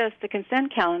 Not just the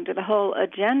consent calendar, the whole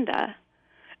agenda.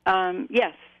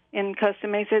 Yes, in Costa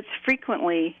Mesa, it's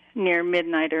frequently near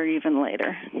midnight or even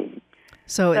later.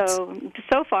 So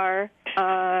far,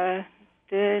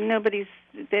 nobody's.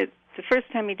 The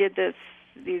first time he did this,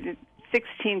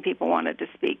 16 people wanted to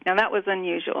speak. Now, that was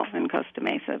unusual in Costa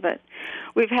Mesa, but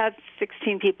we've had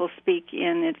 16 people speak,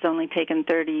 and it's only taken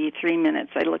 33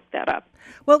 minutes. I looked that up.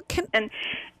 Well, and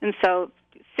so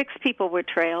 6 people were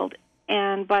trailed,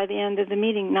 and by the end of the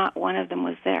meeting, not one of them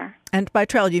was there. And by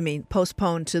trailed, you mean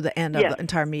postponed to the end of the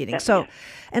entire meeting. Yes.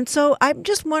 So I'm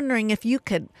just wondering if you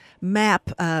could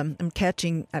map. I'm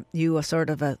catching you sort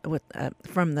of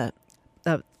from the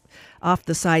off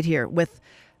the side here with.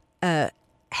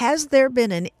 Has there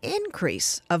been an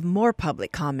increase of more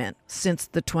public comment since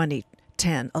the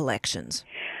 2010 elections?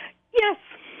 Yes.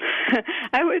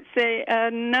 I would say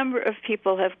a number of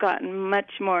people have gotten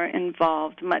much more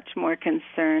involved, much more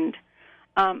concerned,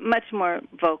 much more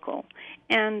vocal.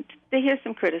 And they hear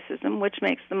some criticism, which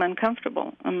makes them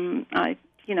uncomfortable. I'm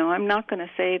not going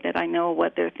to say that I know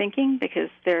what they're thinking, because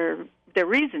their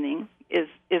reasoning is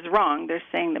wrong. They're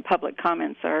saying that public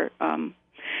comments are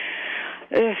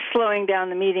slowing down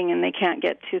the meeting and they can't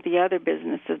get to the other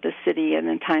business of the city in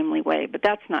a timely way. But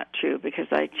that's not true, because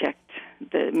I checked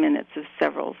the minutes of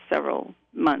several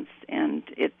months, and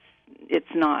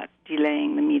it's not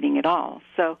delaying the meeting at all.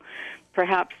 So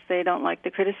perhaps they don't like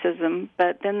the criticism,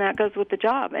 but then that goes with the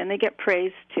job, and they get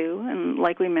praise too. And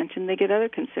like we mentioned, they get other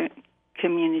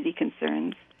community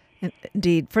concerns.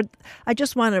 Indeed. I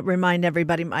just want to remind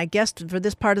everybody, my guest for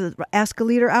this part of the Ask a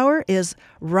Leader Hour is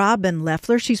Robin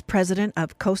Leffler. She's president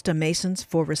of Costa Masons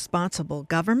for Responsible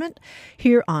Government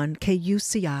here on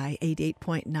KUCI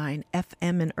 88.9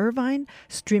 FM in Irvine,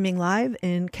 streaming live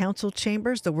in council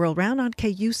chambers the world round on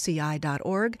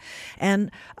KUCI.org.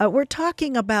 And we're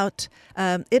talking about,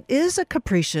 it is a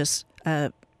capricious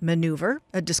maneuver,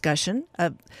 a discussion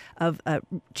of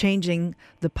changing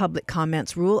the public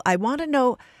comments rule. I want to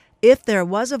know, if there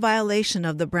was a violation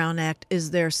of the Brown Act, is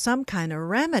there some kind of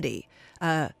remedy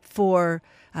for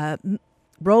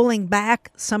rolling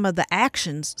back some of the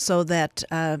actions so that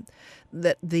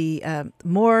that the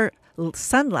more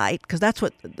sunlight, because that's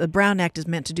what the Brown Act is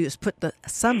meant to do, is put the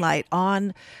sunlight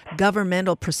on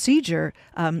governmental procedure.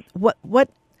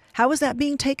 How is that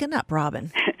being taken up,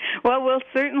 Robin? Well, we'll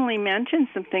certainly mention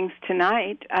some things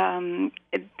tonight.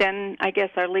 Then I guess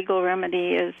our legal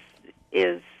remedy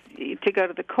is to go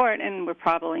to the court, and we're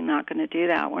probably not going to do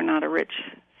that. We're not a rich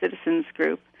citizens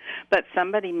group, but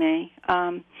somebody may.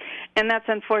 And that's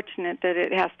unfortunate that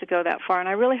it has to go that far, and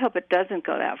I really hope it doesn't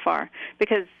go that far,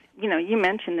 because, you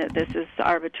mentioned that this is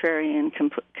arbitrary and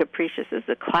capricious. This is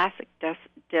a classic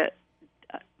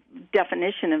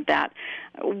definition of that.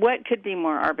 What could be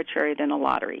more arbitrary than a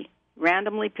lottery?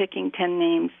 Randomly picking 10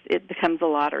 names, it becomes a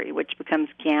lottery, which becomes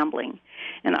gambling.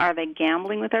 And are they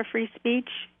gambling with our free speech?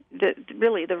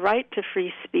 Really, the right to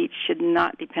free speech should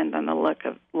not depend on the luck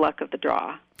of the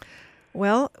draw.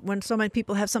 Well, when so many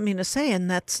people have something to say, and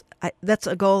that's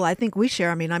a goal I think we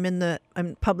share. I mean,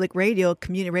 I'm public radio,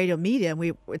 community radio media,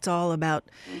 and it's all about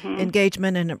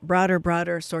engagement and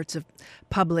broader sorts of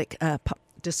public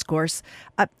discourse.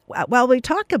 While we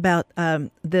talk about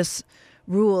this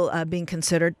rule being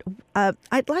considered,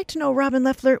 I'd like to know, Robin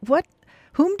Leffler,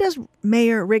 whom does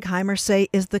Mayor Righeimer say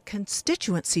is the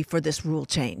constituency for this rule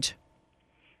change?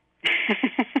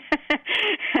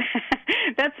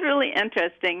 That's really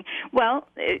interesting. Well,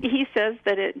 he says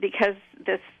that because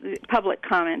this public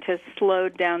comment has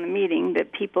slowed down the meeting,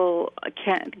 that people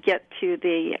can't get to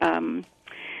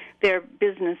their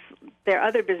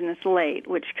other business late,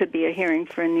 which could be a hearing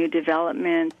for a new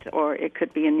development, or it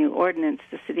could be a new ordinance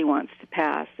the city wants to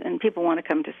pass, and people want to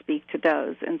come to speak to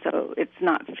those, and so it's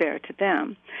not fair to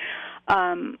them.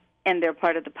 And they're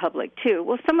part of the public too.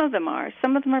 Well, some of them are.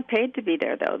 Some of them are paid to be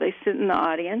there, though. They sit in the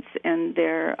audience, and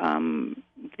they're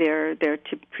there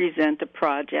to present a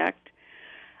project.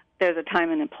 There's a time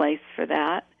and a place for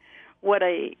that. What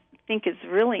I think is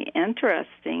really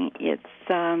interesting, is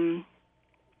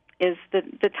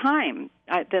the time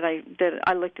that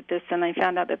I looked at this, and I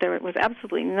found out that there was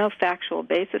absolutely no factual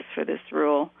basis for this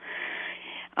rule.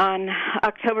 On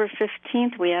October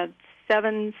 15th, we had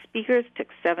 7 speakers, took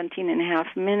 17 and a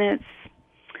half minutes.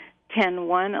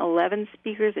 11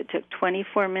 speakers, it took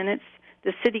 24 minutes.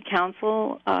 The city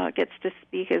council gets to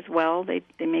speak as well. They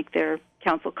make their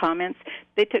council comments.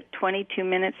 They took 22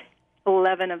 minutes.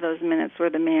 11 of those minutes were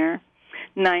the mayor.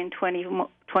 9:20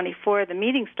 24, the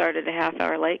meeting started a half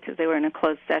hour late because they were in a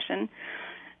closed session.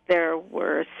 There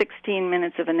were 16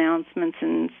 minutes of announcements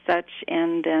and such,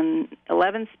 and then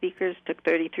 11 speakers took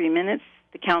 33 minutes.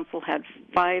 The council had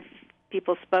 5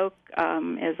 people spoke,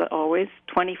 as always,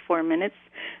 24 minutes.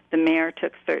 The mayor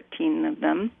took 13 of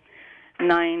them.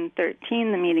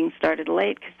 9:13, the meeting started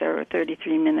late because there were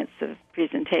 33 minutes of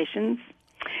presentations.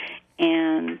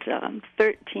 And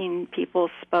 13 people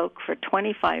spoke for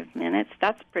 25 minutes.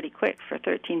 That's pretty quick for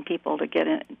 13 people to get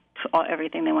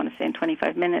everything they want to say in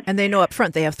 25 minutes. And they know up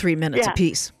front they have 3 minutes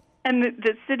apiece. And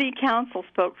the city council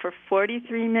spoke for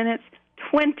 43 minutes.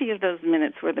 20 of those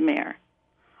minutes were the mayor.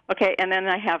 Okay, and then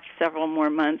I have several more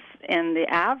months, and the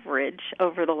average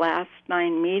over the last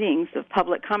 9 meetings of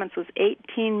public comments was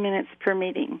 18 minutes per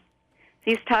meeting.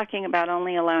 He's talking about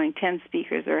only allowing 10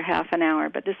 speakers or half an hour,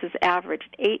 but this is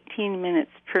averaged 18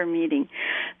 minutes per meeting.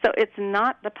 So it's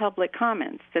not the public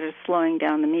comments that are slowing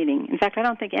down the meeting. In fact, I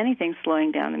don't think anything's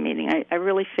slowing down the meeting. I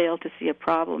really fail to see a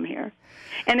problem here.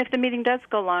 And if the meeting does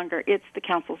go longer, it's the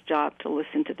council's job to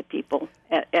listen to the people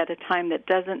at a time that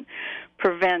doesn't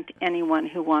prevent anyone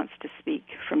who wants to speak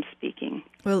from speaking.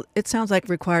 Well, it sounds like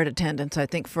required attendance, I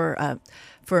think, for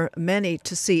many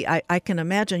to see. I can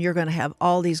imagine you're going to have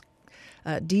all these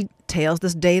details,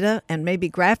 this data, and maybe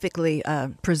graphically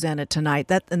presented tonight.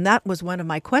 That was one of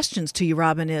my questions to you,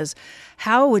 Robin, is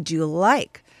how would you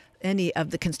like any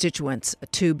of the constituents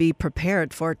to be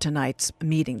prepared for tonight's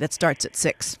meeting that starts at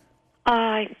 6?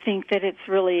 I think that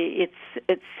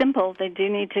it's simple. They do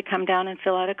need to come down and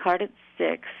fill out a card at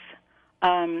 6.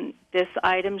 This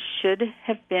item should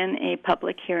have been a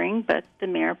public hearing, but the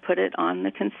mayor put it on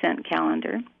the consent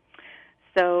calendar.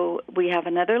 So we have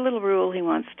another little rule he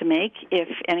wants to make. If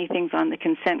anything's on the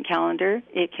consent calendar,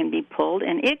 it can be pulled,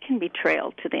 and it can be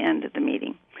trailed to the end of the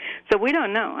meeting. So we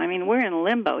don't know. I mean, we're in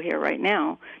limbo here right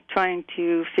now trying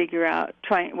to figure out,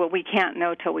 we can't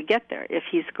know till we get there if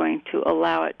he's going to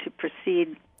allow it to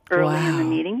proceed early in the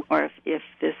meeting or if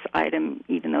this item,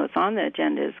 even though it's on the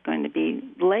agenda, is going to be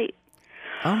late.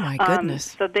 Oh, my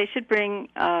goodness. So they should bring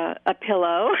a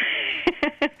pillow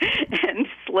and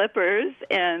slippers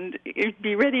and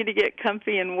be ready to get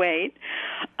comfy and wait.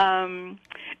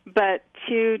 But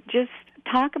to just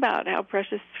talk about how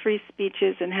precious free speech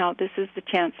is and how this is the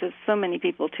chance of so many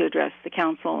people to address the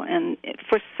council, and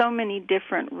for so many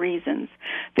different reasons.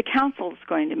 The council is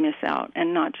going to miss out,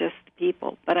 and not just the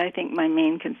people. But I think my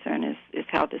main concern is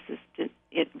how this is.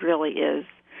 It really is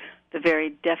the very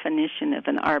definition of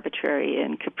an arbitrary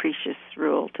and capricious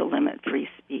rule to limit free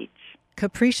speech.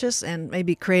 Capricious and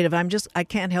maybe creative. I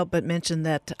can't help but mention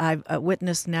that I've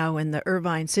witnessed now in the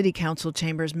Irvine City Council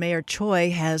chambers, Mayor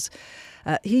Choi has,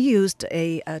 he used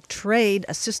a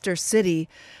sister city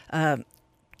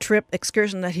trip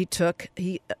excursion that he took.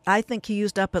 I think he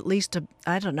used up at least,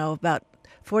 about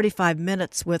 45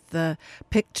 minutes with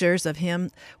pictures of him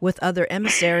with other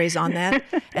emissaries on that.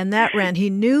 And that ran,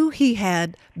 he knew he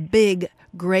had big,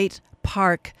 great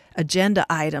park agenda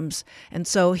items. And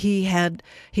so he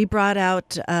brought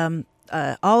out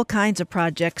all kinds of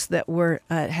projects that were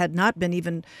had not been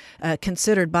even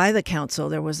considered by the council.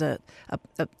 There was a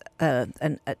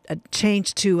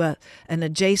change to an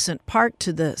adjacent park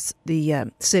to the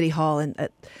city hall and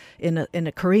in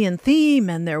a Korean theme,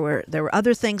 and there were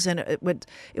other things, and it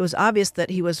was obvious that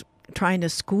he was trying to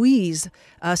squeeze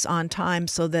us on time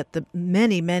so that the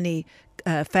many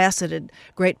faceted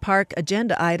Great Park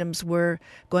agenda items were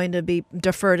going to be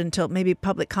deferred until maybe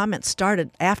public comments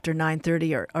started after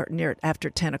 9:30 or near after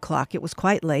 10 o'clock. It was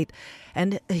quite late.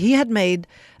 And he had made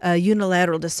a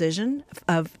unilateral decision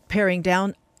of paring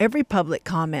down every public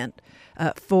comment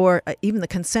for even the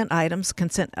consent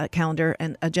calendar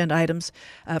and agenda items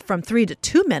from 3 to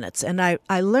 2 minutes. And I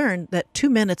learned that 2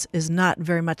 minutes is not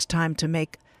very much time to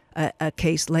make a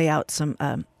case, lay out some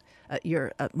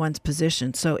one's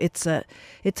position. So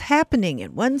it's happening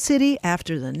in one city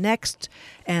after the next,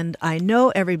 and I know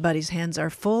everybody's hands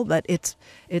are full, but it's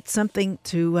something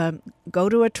to go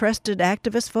to a trusted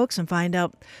activist, folks, and find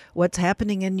out what's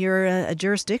happening in your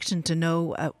jurisdiction to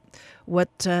know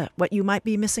what you might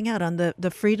be missing out on.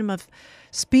 The freedom of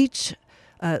speech,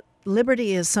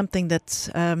 liberty is something that's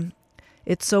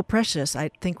it's so precious. I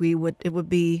think it would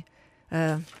be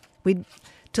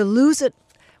to lose it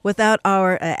without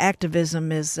our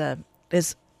activism is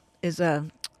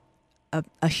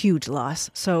a huge loss.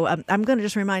 So I'm going to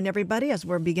just remind everybody as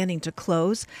we're beginning to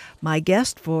close, my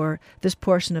guest for this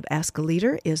portion of Ask a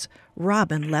Leader is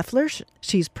Robin Leffler.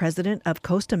 She's president of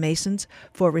Costa Masons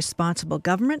for Responsible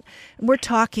Government. And we're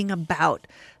talking about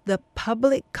the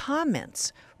public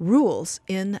comments rules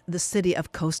in the city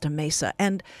of Costa Mesa.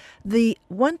 And the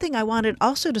one thing I wanted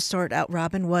also to sort out,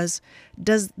 Robin, was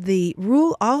does the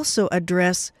rule also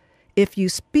address if you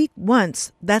speak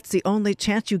once, that's the only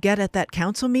chance you get at that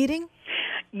council meeting?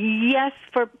 Yes,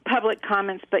 for public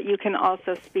comments, but you can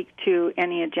also speak to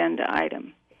any agenda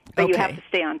item. But you have to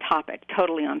stay on topic,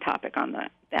 totally on topic on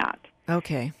that.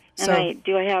 Okay. And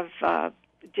I have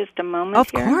just a moment Of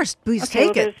here? Course, please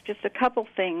take it. There's just a couple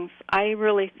things. I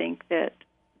really think that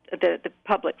the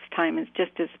public's time is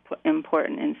just as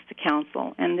important as the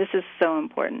council, and this is so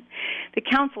important. The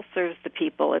council serves the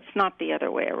people. It's not the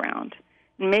other way around.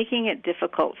 Making it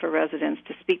difficult for residents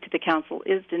to speak to the council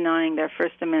is denying their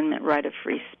First Amendment right of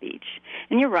free speech.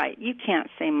 And you're right, you can't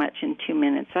say much in 2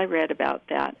 minutes. I read about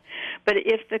that. But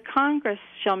if the Congress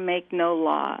shall make no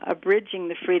law abridging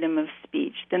the freedom of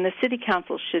speech, then the city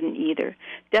council shouldn't either.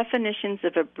 Definitions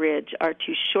of abridge are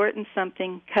to shorten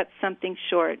something, cut something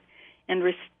short, and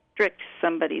restrict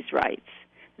somebody's rights.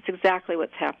 That's exactly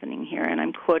what's happening here, and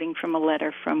I'm quoting from a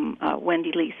letter from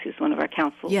Wendy Lease, who's one of our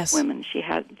councilwomen.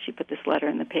 She put this letter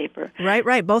in the paper.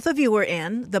 Right. Both of you were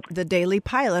in the Daily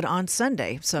Pilot on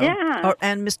Sunday. So, yeah.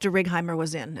 And Mr. Righeimer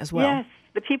was in as well. Yes.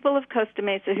 The people of Costa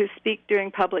Mesa who speak during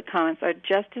public comments are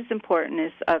just as important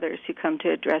as others who come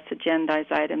to address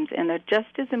agendized items, and they're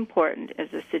just as important as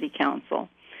the city council.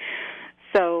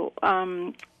 So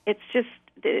it's just...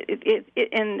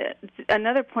 and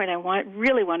another point I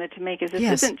really wanted to make is this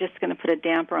isn't just going to put a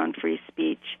damper on free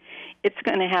speech. It's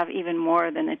going to have even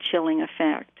more than a chilling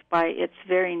effect. By its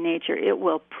very nature, it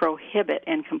will prohibit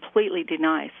and completely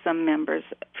deny some members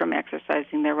from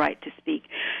exercising their right to speak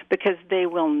because they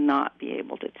will not be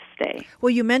able to stay. Well,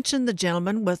 you mentioned the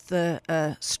gentleman with the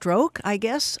stroke, I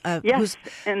guess. Yes,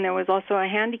 and there was also a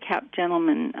handicapped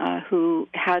gentleman who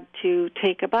had to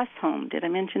take a bus home. Did I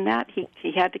mention that? He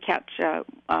had to catch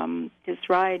his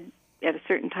ride at a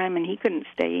certain time, and he couldn't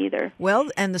stay either.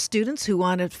 Well, and the students who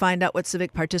want to find out what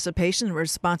civic participation and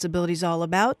responsibility is all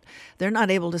about, they're not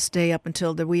able to stay up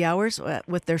until the wee hours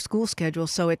with their school schedule,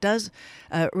 so it does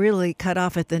really cut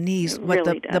off at the knees what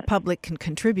the public can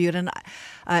contribute. And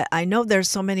I know there's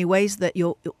so many ways that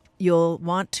you'll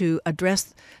want to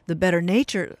address the better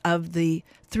nature of the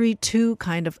 3-2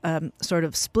 kind of sort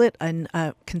of split and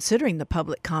considering the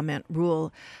public comment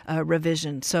rule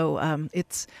revision. So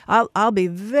I'll be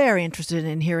very interested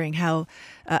in hearing how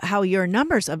your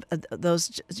numbers of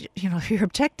those, your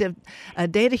objective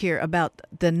data here about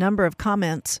the number of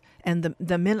comments and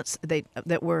the minutes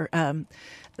that were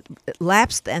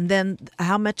lapsed, and then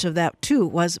how much of that too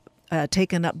was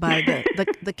taken up by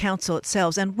the council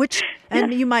itself,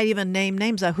 and you might even name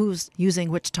names of who's using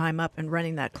which time up and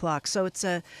running that clock. So it's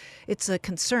a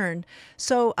concern.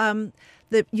 So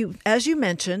as you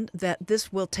mentioned, that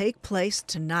this will take place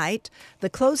tonight. The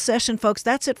closed session, folks,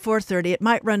 that's at 4:30. It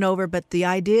might run over, but the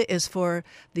idea is for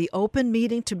the open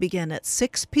meeting to begin at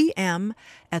 6 p.m.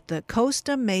 at the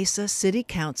Costa Mesa City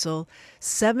Council,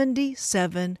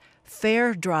 77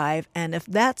 Fair Drive. And if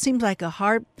that seems like a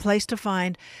hard place to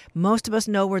find, most of us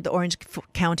know where the Orange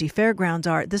County Fairgrounds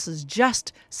are. This is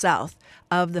just south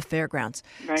of the fairgrounds.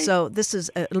 Right. So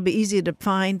it'll be easy to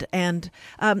find. And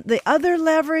the other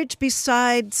leverage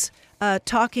besides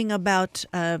talking about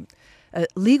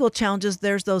legal challenges,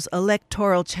 there's those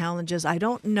electoral challenges. I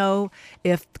don't know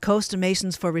if Costa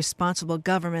Masons for Responsible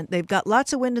Government, they've got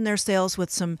lots of wind in their sails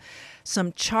with some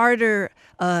charter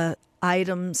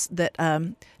items that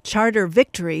charter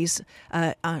victories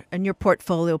in your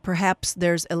portfolio. Perhaps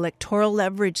there's electoral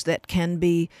leverage that can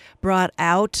be brought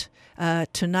out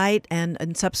tonight and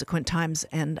in subsequent times.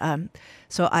 And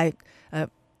so I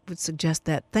would suggest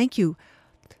that. Thank you,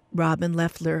 Robin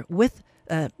Leffler, with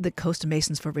the Costa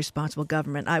Masons for Responsible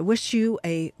Government. I wish you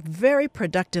a very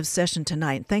productive session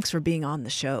tonight. Thanks for being on the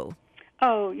show.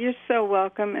 Oh, you're so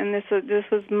welcome. And this was this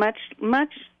was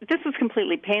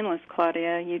completely painless,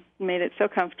 Claudia. You made it so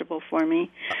comfortable for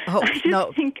me. Oh,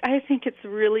 I think it's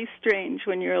really strange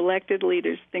when your elected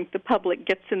leaders think the public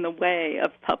gets in the way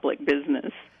of public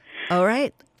business. All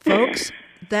right, folks,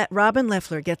 that Robin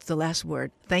Leffler gets the last word.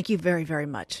 Thank you very, very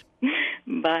much.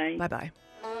 Bye. Bye-bye.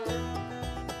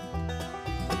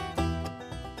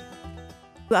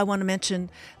 I want to mention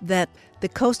that the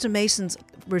Costa Masons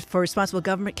for Responsible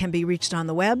Government can be reached on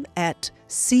the web at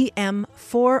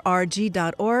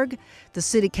cm4rg.org. The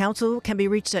City Council can be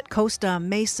reached at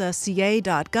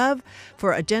costamesaca.gov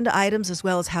for agenda items as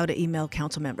well as how to email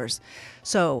council members.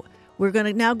 So We're going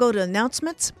to now go to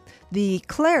announcements. The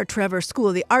Claire Trevor School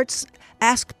of the Arts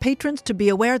asked patrons to be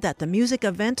aware that the music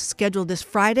event scheduled this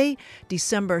Friday,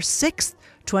 December 6th,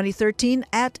 2013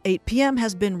 at 8 p.m.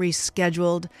 has been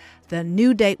rescheduled. The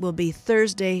new date will be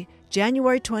Thursday,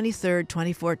 January 23rd,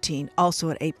 2014, also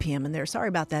at 8 p.m. And there. Sorry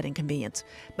about that inconvenience,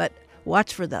 but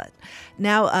watch for that.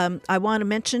 Now, I want to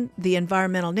mention the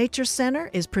Environmental Nature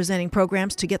Center is presenting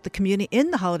programs to get the community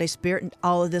in the holiday spirit in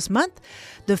all of this month.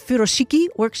 The Furoshiki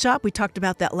workshop, we talked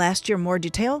about that last year in more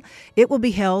detail. It will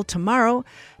be held tomorrow,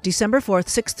 December 4th,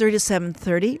 6:30 to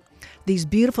 7:30. These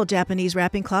beautiful Japanese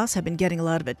wrapping cloths have been getting a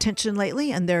lot of attention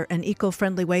lately, and they're an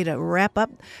eco-friendly way to wrap up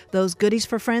those goodies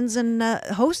for friends and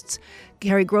hosts,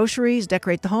 carry groceries,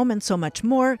 decorate the home, and so much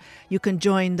more. You can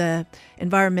join the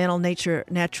Environmental Nature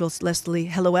Naturalist Leslie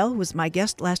Hellowell, who was my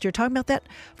guest last year talking about that,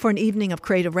 for an evening of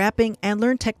creative wrapping and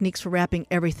learn techniques for wrapping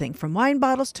everything from wine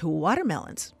bottles to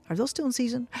watermelons. Are those still in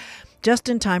season? Just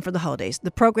in time for the holidays. The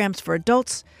program's for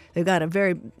adults. They've got a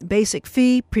very basic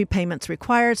fee. Prepayments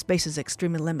required. Space is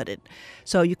extremely limited.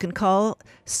 So you can call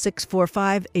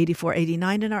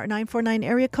 645-8489 in our 949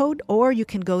 area code, or you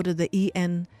can go to the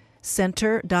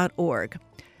encenter.org,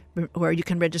 where you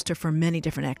can register for many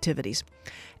different activities.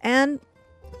 And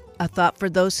a thought for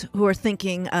those who are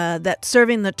thinking that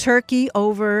serving the turkey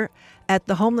over at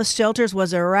the homeless shelters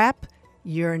was a wrap.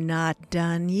 You're not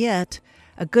done yet.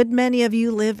 A good many of you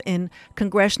live in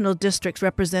congressional districts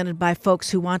represented by folks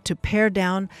who want to pare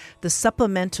down the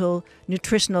Supplemental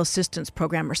Nutritional Assistance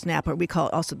Program, or SNAP, or we call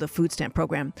it also the food stamp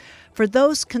program. For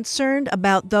those concerned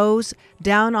about those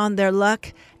down on their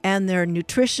luck and their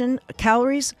nutrition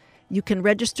calories, you can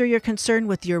register your concern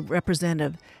with your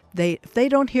representative. If they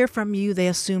don't hear from you, they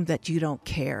assume that you don't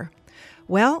care.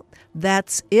 Well,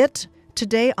 that's it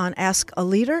today on Ask a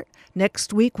Leader.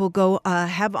 Next week we'll go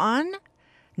have on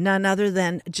none other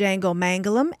than Django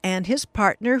Mangalam and his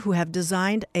partner, who have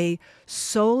designed a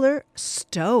solar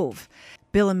stove.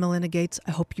 Bill and Melinda Gates,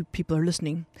 I hope you people are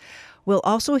listening. We'll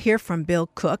also hear from Bill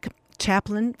Cook,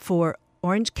 chaplain for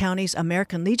Orange County's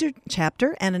American Legion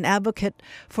chapter and an advocate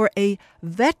for a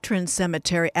veteran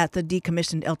cemetery at the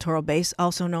decommissioned El Toro base,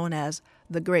 also known as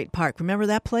the Great Park. Remember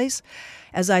that place?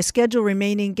 As I schedule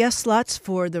remaining guest slots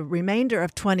for the remainder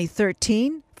of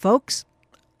 2013, folks,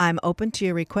 I'm open to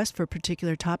your requests for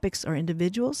particular topics or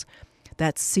individuals.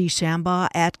 That's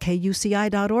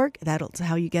cshambaugh@kuci.org. That's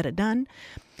how you get it done.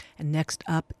 And next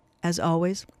up, as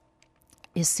always,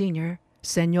 is Senor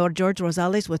George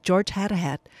Rosales with George Had a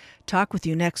Hat. Talk with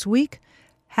you next week.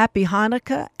 Happy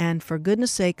Hanukkah, and for goodness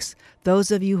sakes,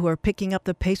 those of you who are picking up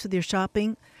the pace with your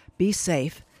shopping, be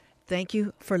safe. Thank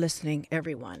you for listening,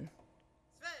 everyone.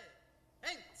 2,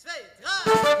 1, 2,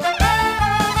 3.